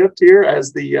little shift here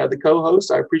as the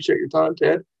co-host. I appreciate your time,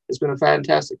 Ted. It's been a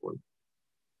fantastic one.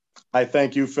 I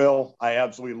thank you, Phil. I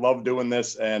absolutely love doing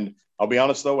this, and I'll be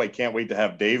honest though, I can't wait to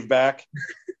have Dave back.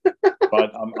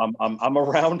 But I'm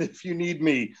around if you need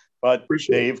me. But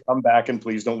Appreciate Dave, come back and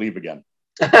please don't leave again.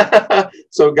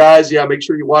 So, guys, make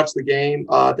sure you watch the game.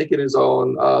 I think it is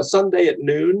on Sunday at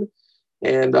noon.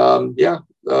 And,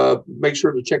 make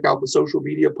sure to check out the social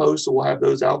media posts. So we'll have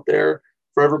those out there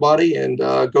for everybody. And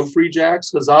go Free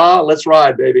Jacks. Huzzah. Let's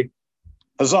ride, baby.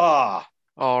 Huzzah.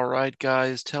 All right,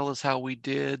 guys, tell us how we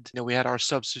did. We had our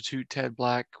substitute, Ted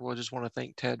Black. Well, I just want to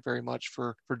thank Ted very much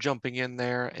for jumping in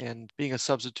there and being a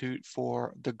substitute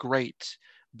for the great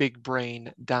Big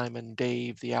Brain Diamond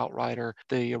Dave, the Outrider,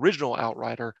 the original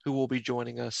Outrider, who will be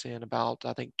joining us in about,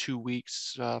 I think, 2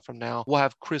 weeks from now. We'll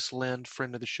have Chris Lind,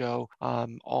 friend of the show,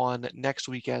 on next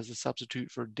week as the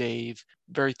substitute for Dave.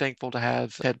 Very thankful to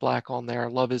have Ted Black on there.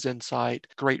 Love his insight.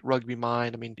 Great rugby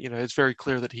mind. I mean, it's very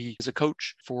clear that he is a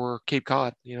coach for Cape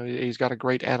Cod. He's got a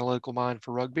great analytical mind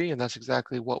for rugby, and that's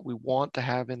exactly what we want to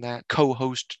have in that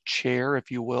co-host chair, if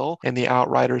you will, in the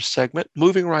Outriders segment.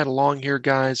 Moving right along here,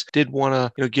 guys, did want to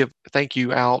give thank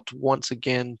you out once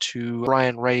again to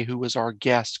Brian Ray, who was our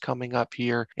guest coming up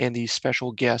here in the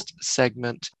special guest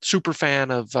segment. Super fan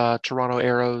of Toronto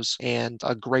Arrows and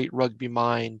a great rugby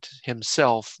mind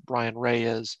himself, Brian Ray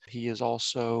is. He is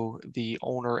also the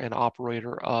owner and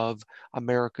operator of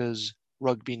America's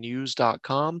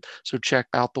rugbynews.com. So check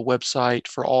out the website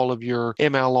for all of your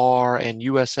MLR and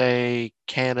USA,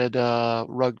 Canada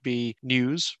rugby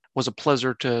news. Was a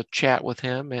pleasure to chat with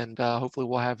him, and hopefully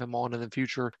we'll have him on in the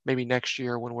future. Maybe next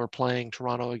year when we're playing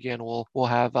Toronto again, we'll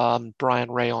have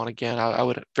Brian Ray on again. I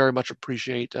would very much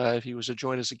appreciate if he was to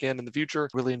join us again in the future.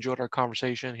 Really enjoyed our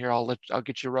conversation here. I'll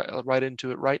get you right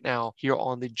into it right now here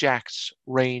on the Jacks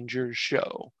Rangers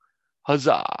show.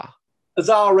 Huzzah!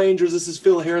 Huzzah, Rangers. This is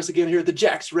Phil Harris again here at the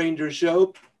Jacks Rangers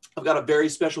show. I've got a very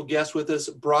special guest with us,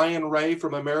 Brian Ray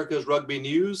from America's Rugby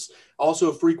News, also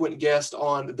a frequent guest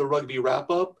on the Rugby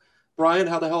Wrap-Up. Brian,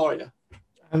 how the hell are you?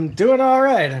 I'm doing all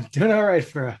right.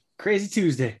 For a crazy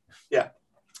Tuesday. Yeah.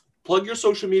 Plug your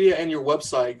social media and your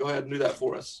website. Go ahead and do that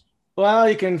for us. Well,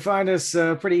 you can find us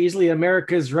pretty easily at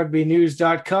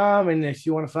americasrugbynews.com. And if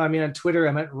you want to find me on Twitter,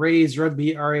 I'm at Rays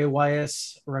Rugby,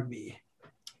 R-A-Y-S Rugby.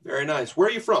 Very nice. Where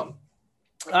are you from?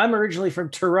 I'm originally from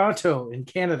Toronto in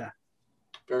Canada.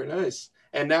 Very nice.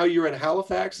 And now you're in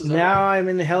Halifax? Now I'm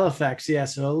in Halifax, yeah,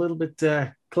 so a little bit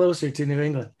closer to New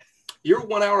England. You're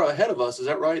 1 hour ahead of us, is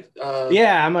that right?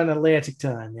 Yeah, I'm on Atlantic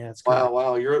time. Yeah, it's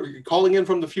wow. You're calling in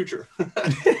from the future.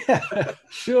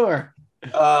 Sure.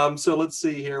 So let's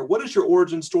see here. What is your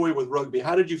origin story with rugby?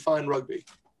 How did you find rugby?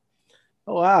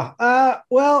 Oh, wow.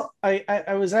 Well,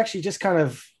 I was actually just kind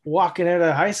of walking out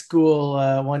of high school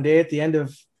one day at the end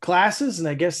of classes, and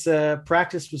I guess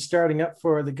practice was starting up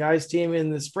for the guys team in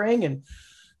the spring, and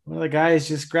one of the guys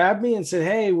just grabbed me and said,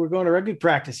 "Hey, we're going to rugby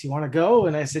practice. You want to go?"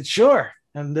 And I said, "Sure."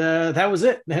 And that was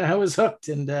it. And I was hooked,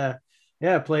 and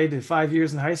played 5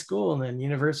 years in high school and then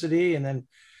university and then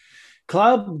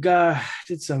club.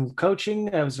 Did some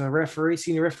coaching. I was a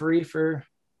senior referee for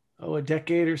a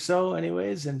decade or so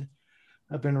anyways, and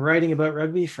I've been writing about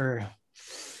rugby for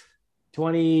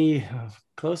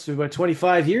close to about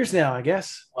 25 years now, I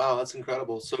guess. Wow, that's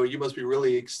incredible. So you must be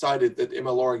really excited that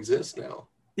MLR exists now.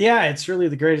 Yeah, it's really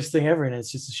the greatest thing ever, and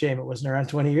it's just a shame it wasn't around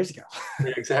 20 years ago.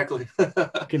 Yeah, exactly.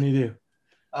 What can you do?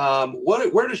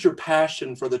 Where does your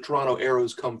passion for the Toronto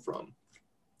Arrows come from?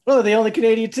 Well, they're the only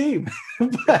Canadian team.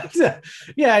 But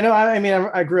I know. I mean,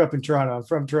 I grew up in Toronto. I'm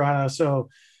from Toronto, so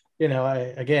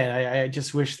I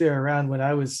just wish they were around when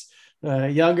I was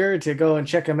younger to go and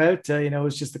check them out. It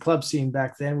was just the club scene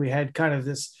back then. We had kind of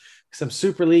some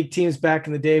Super League teams back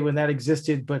in the day when that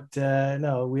existed, but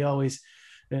no, we always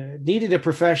needed a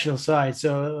professional side.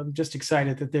 So I'm just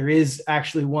excited that there is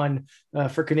actually one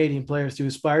for Canadian players to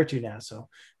aspire to now. So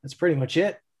that's pretty much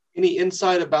it. Any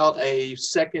insight about a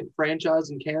second franchise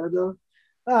in Canada?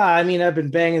 I mean, I've been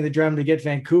banging the drum to get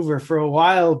Vancouver for a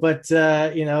while, but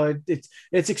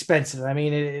it's expensive. I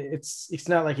mean, it's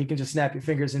not like you can just snap your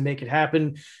fingers and make it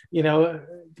happen.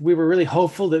 We were really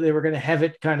hopeful that they were going to have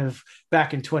it kind of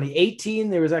back in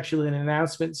 2018. There was actually an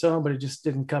announcement, but it just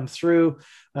didn't come through.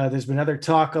 There's been other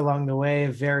talk along the way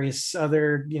of various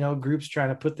other groups trying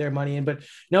to put their money in, but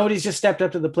nobody's just stepped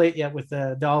up to the plate yet with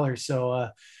the dollars. So.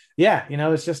 Yeah,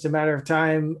 it's just a matter of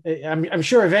time. I'm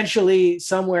sure eventually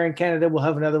somewhere in Canada we'll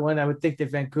have another one. I would think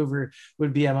that Vancouver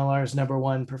would be MLR's number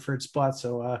one preferred spot.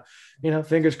 So,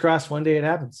 fingers crossed one day it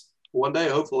happens. One day,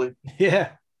 hopefully.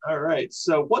 Yeah. All right.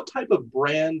 So what type of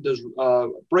brand of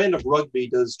rugby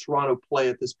does Toronto play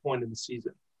at this point in the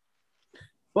season?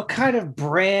 What kind of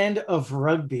brand of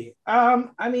rugby?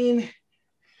 I mean,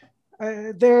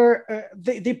 they're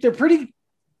pretty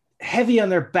heavy on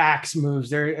their backs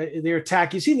moves. Their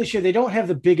attack. You've seen this year, they don't have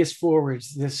the biggest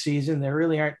forwards this season. They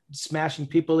really aren't smashing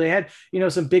people. They had,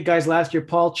 some big guys last year,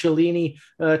 Paul Cellini,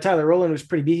 Tyler Rowland was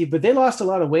pretty beefy, but they lost a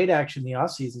lot of weight action in the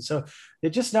offseason. So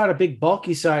they're just not a big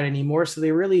bulky side anymore. So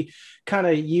they really kind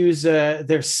of use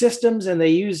their systems, and they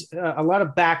use a lot of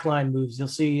backline moves. You'll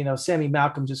see, Sammy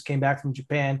Malcolm just came back from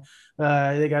Japan.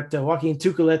 They got Joaquin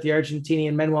Tuculet, the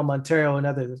Argentinian, Manuel Montero, and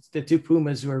the two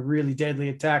Pumas who are really deadly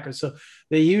attackers. So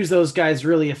they use those guys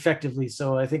really effectively.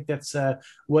 So I think that's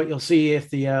what you'll see if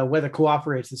the weather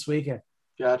cooperates this weekend.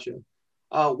 Gotcha.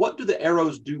 What do the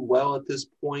Arrows do well at this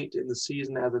point in the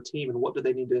season as a team, and what do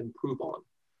they need to improve on?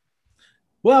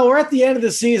 Well, we're at the end of the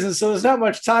season, so there's not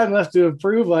much time left to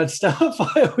improve on stuff,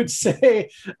 I would say.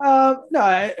 No,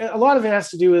 a lot of it has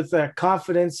to do with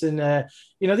confidence. And,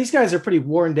 these guys are pretty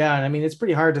worn down. I mean, it's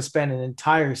pretty hard to spend an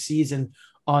entire season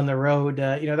on the road.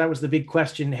 That was the big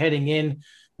question heading in.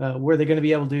 Were they going to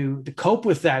be able to cope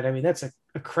with that? I mean, that's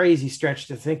a crazy stretch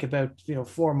to think about,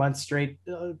 4 months straight,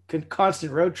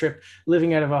 constant road trip,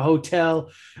 living out of a hotel.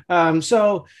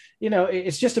 So,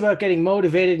 it's just about getting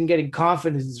motivated and getting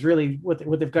confidence is really what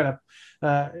they've got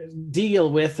to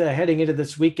deal with heading into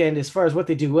this weekend. As far as what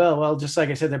they do well, just like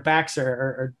I said, their backs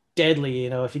are deadly.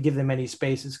 If you give them any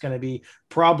space, it's going to be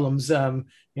problems.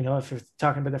 If you're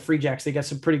talking about the Free Jacks, they got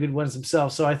some pretty good ones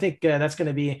themselves. So I think that's going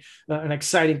to be an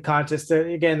exciting contest.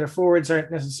 Again, their forwards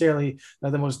aren't necessarily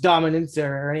the most dominant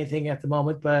or anything at the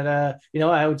moment, but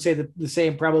I would say the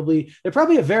same probably. They're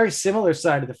probably a very similar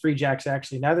side of the Free Jacks,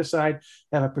 actually. Neither side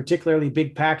have a particularly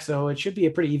big pack, so it should be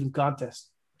a pretty even contest.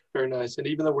 Very nice. And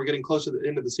even though we're getting close to the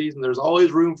end of the season, there's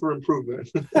always room for improvement.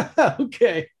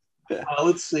 Okay.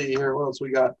 Let's see here. What else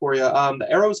we got for you? The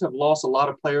Arrows have lost a lot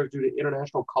of players due to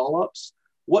international call-ups.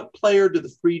 What players do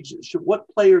the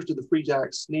Free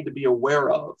Jacks need to be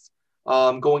aware of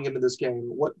going into this game?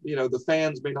 What the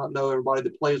fans may not know. Everybody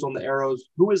that plays on the Arrows,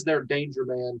 who is their danger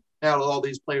man now that all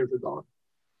these players are gone?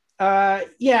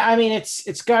 I mean,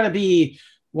 it's got to be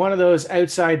one of those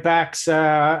outside backs.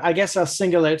 I guess I'll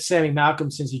single out Sammy Malcolm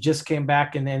since he just came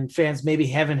back, and then fans maybe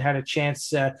haven't had a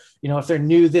chance. If they're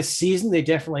new this season, they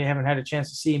definitely haven't had a chance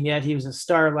to see him yet. He was a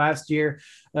star last year.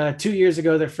 2 years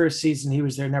ago, their first season, he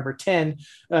was their number 10.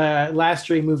 Last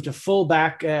year, he moved to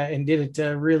fullback and did it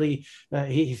really.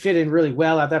 He fit in really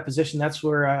well at that position. That's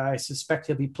where I suspect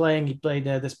he'll be playing. He played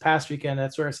this past weekend.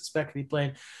 That's where I suspect he'll be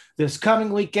playing this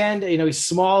coming weekend. He's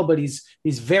small, but he's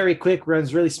very quick,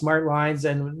 runs really smart lines,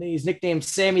 and he's nicknamed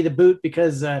Sammy the Boot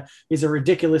because he's a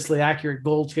ridiculously accurate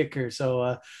goal kicker.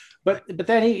 So, but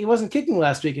then he wasn't kicking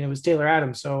last week, and it was Taylor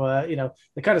Adams. So,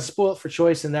 they kind of spoiled for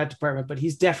choice in that department, but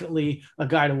he's definitely a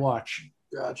guy to watch.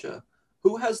 Gotcha.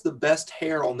 Who has the best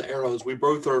hair on the Arrows? We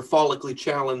both are follically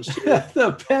challenged here.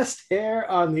 The best hair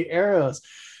on the Arrows.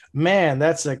 Man,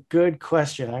 that's a good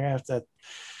question. I have to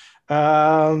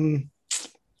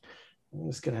I'm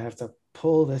just going to have to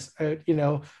pull this out.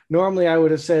 Normally I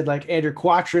would have said like Andrew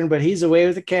Quattrin, but he's away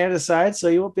with the Canada side, so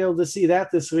you won't be able to see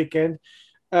that this weekend.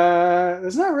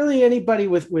 There's not really anybody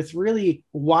with really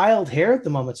wild hair at the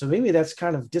moment, so maybe that's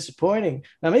kind of disappointing.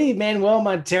 Now, maybe Manuel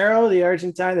Montero, the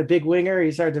Argentine, the big winger,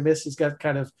 he's hard to miss. He's got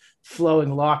kind of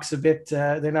flowing locks a bit.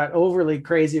 They're not overly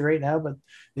crazy right now, but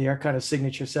they are kind of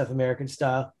signature South American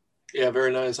style. Yeah,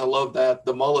 very nice. I love that.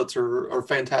 The mullets are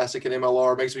fantastic in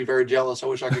MLR. It makes me very jealous. I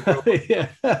wish I could grow. Yeah.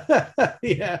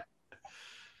 Yeah.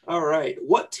 All right.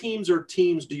 What teams do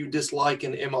you dislike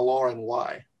in MLR and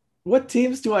why? What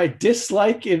teams do I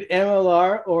dislike in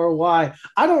MLR or why?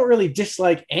 I don't really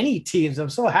dislike any teams. I'm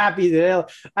so happy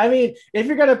that if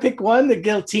you're going to pick one, the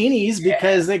Giltinis,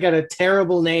 because they got a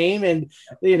terrible name and,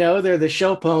 they're the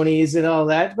show ponies and all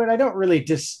that, but I don't really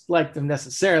dislike them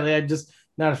necessarily. I'm just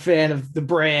not a fan of the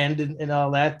brand and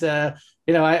all that.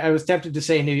 I was tempted to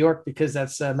say New York because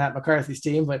that's Matt McCarthy's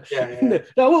team, but no,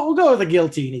 we'll go with the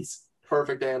Giltinis.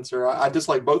 Perfect answer. I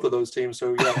dislike both of those teams,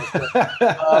 so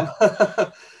yeah.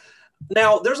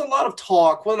 Now, there's a lot of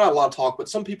talk, well, not a lot of talk, but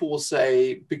some people will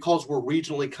say because we're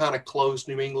regionally kind of close,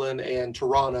 New England and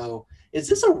Toronto, is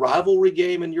this a rivalry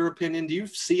game in your opinion? Do you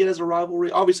see it as a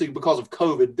rivalry? Obviously, because of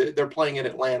COVID, they're playing in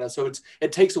Atlanta, so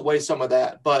it takes away some of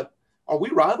that. But are we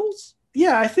rivals?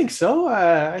 Yeah, I think so.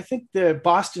 I think the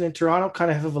Boston and Toronto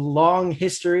kind of have a long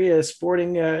history of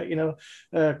sporting,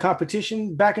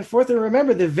 competition back and forth. And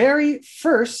remember, the very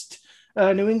first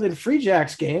New England Free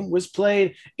Jacks game was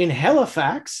played in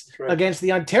Halifax against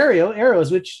the Ontario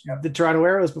Arrows, which the Toronto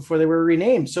Arrows before they were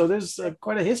renamed. So there's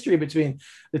quite a history between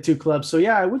the two clubs. So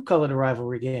yeah, I would call it a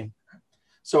rivalry game.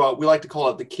 So we like to call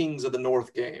it the Kings of the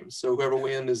North game. So whoever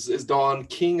wins is Don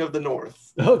King of the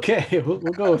North. Okay, we'll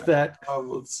go with that.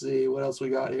 Let's see what else we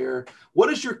got here.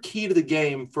 What is your key to the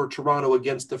game for Toronto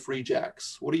against the Free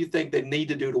Jacks? What do you think they need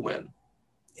to do to win?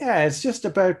 Yeah, it's just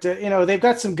about, they've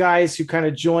got some guys who kind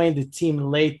of joined the team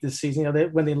late this season.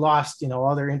 When they lost,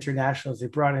 all their internationals, they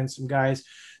brought in some guys.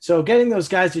 So getting those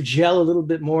guys to gel a little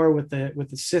bit more with the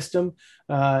system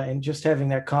and just having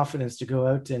that confidence to go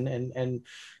out and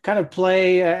kind of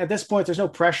play. At this point, there's no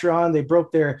pressure on. They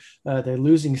broke their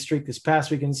losing streak this past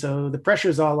weekend, so the pressure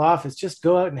is all off. It's just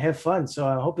go out and have fun. So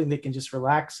I'm hoping they can just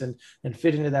relax and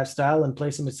fit into that style and play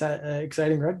some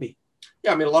exciting rugby.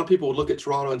 Yeah, I mean, a lot of people would look at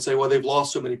Toronto and say, well, they've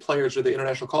lost so many players to the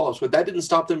international call-ups, but that didn't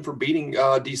stop them from beating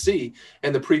DC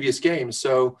in the previous games.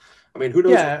 So, I mean, who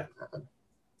knows? Yeah.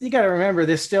 You got to remember,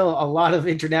 there's still a lot of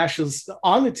internationals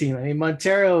on the team. I mean,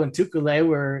 Montero and Tukule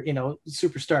were,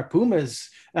 superstar Pumas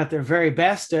at their very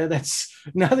best. That's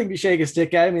nothing to shake a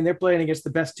stick at. I mean, they're playing against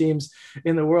the best teams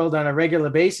in the world on a regular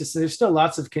basis. And there's still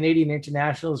lots of Canadian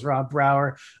internationals, Rob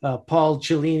Brower, Paul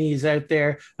Cellini's out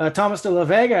there. Thomas de la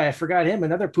Vega, I forgot him,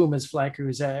 another Pumas flanker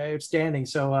who's outstanding.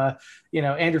 So,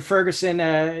 Andrew Ferguson,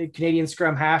 Canadian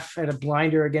scrum half, had a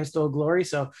blinder against Old Glory.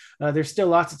 So there's still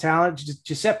lots of talent.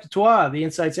 Giuseppe Dutoit, the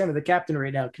inside center, the captain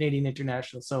right now, Canadian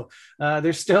international. So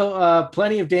there's still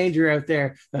plenty of danger out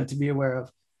there to be aware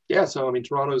of. Yeah, so I mean,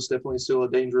 Toronto is definitely still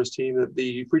a dangerous team that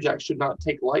the Free Jacks should not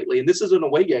take lightly. And this is an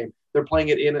away game. They're playing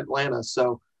it in Atlanta,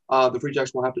 so the Free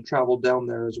Jacks will have to travel down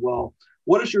there as well.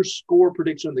 What is your score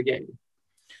prediction of the game?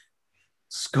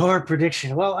 Score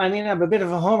prediction. Well, I mean, I'm a bit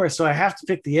of a homer, so I have to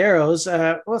pick the Arrows.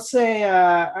 We'll say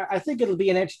I think it'll be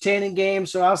an entertaining game,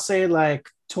 so I'll say like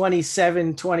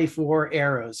 27-24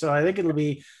 Arrows. So I think it'll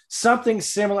be something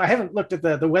similar. I haven't looked at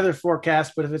the weather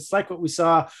forecast, but if it's like what we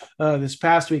saw this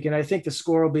past weekend, I think the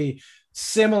score will be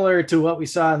similar to what we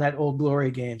saw in that Old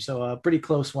Glory game. So a pretty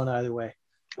close one either way.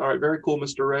 All right, very cool,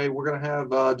 Mr. Ray. We're going to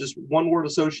have just one word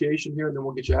association here, and then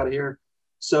we'll get you out of here.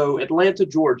 So Atlanta,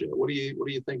 Georgia. What do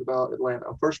you think about Atlanta?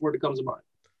 First word that comes to mind.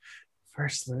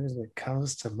 First word that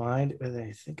comes to mind when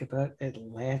I think about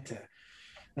Atlanta.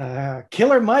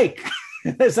 Killer Mike.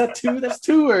 Is that two? That's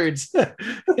two words.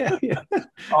 Yeah.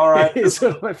 All right. He's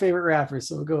one of my favorite rappers,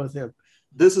 so we'll go with him.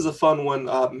 This is a fun one.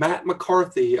 Matt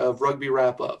McCarthy of Rugby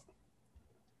Wrap Up.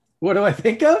 What do I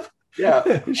think of?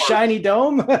 Yeah. Shiny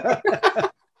Dome.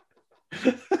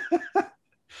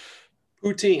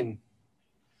 Poutine.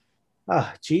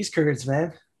 Cheese curds,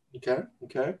 man. Okay.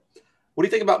 What do you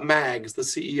think about Mags, the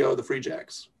CEO of the Free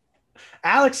Jacks?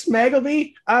 Alex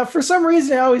Magleby. For some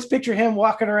reason, I always picture him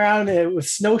walking around with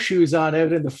snowshoes on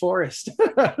out in the forest.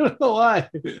 I don't know why.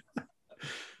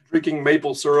 Drinking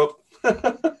maple syrup.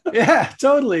 Yeah,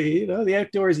 totally. The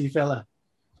outdoorsy fella.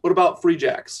 What about Free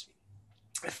Jacks?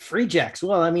 Free Jacks.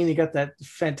 Well, I mean, you got that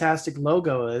fantastic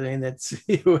logo. I mean, that's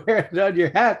you wear it on your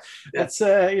hat. That's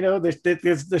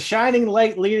the shining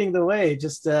light leading the way.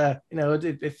 Just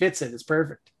it fits it. It's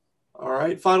perfect. All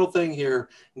right. Final thing here.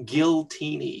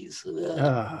 Guillotines.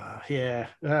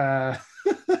 Yeah.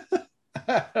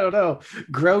 I don't know.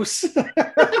 Gross. Does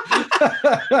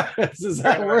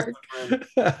that work?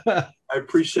 I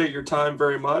appreciate your time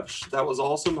very much. That was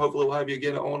awesome. Hopefully we'll have you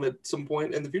again on at some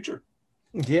point in the future.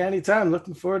 Yeah, anytime.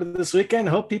 Looking forward to this weekend.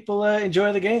 Hope people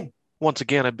enjoy the game. Once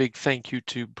again, a big thank you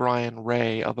to Brian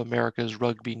Ray of America's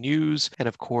Rugby News. And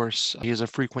of course, he is a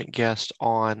frequent guest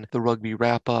on the Rugby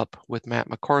Wrap-Up with Matt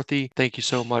McCarthy. Thank you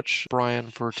so much,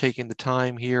 Brian, for taking the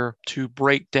time here to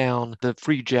break down the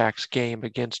Free Jacks game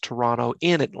against Toronto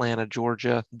in Atlanta,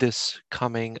 Georgia, this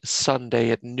coming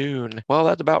Sunday at noon. Well,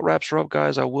 that about wraps her up,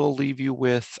 guys. I will leave you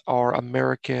with our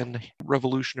American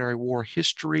Revolutionary War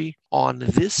history. On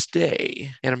this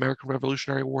day in American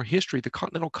Revolutionary War history, the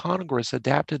Continental Congress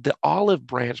adapted the olive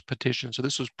branch petition. So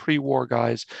this was pre-war,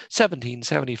 guys,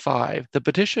 1775. The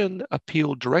petition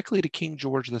appealed directly to King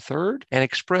George III and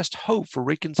expressed hope for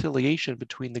reconciliation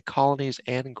between the colonies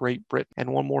and Great Britain.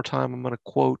 And one more time, I'm going to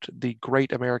quote the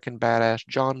great American badass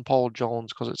John Paul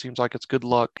Jones, because it seems like it's good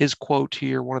luck. His quote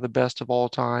here, one of the best of all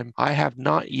time: "I have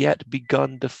not yet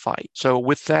begun to fight." So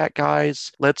with that,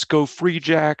 guys, let's go Free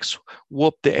Jacks,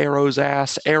 whoop the Arrows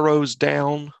ass, arrows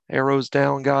down,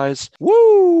 guys.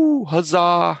 Woo!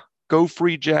 Huzzah! Go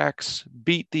Free Jacks,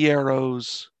 beat the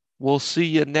Arrows. We'll see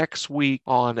you next week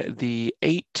on the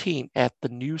 18th at the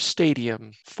new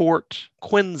stadium, Fort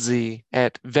Quincy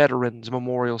at Veterans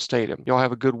Memorial Stadium. Y'all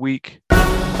have a good week.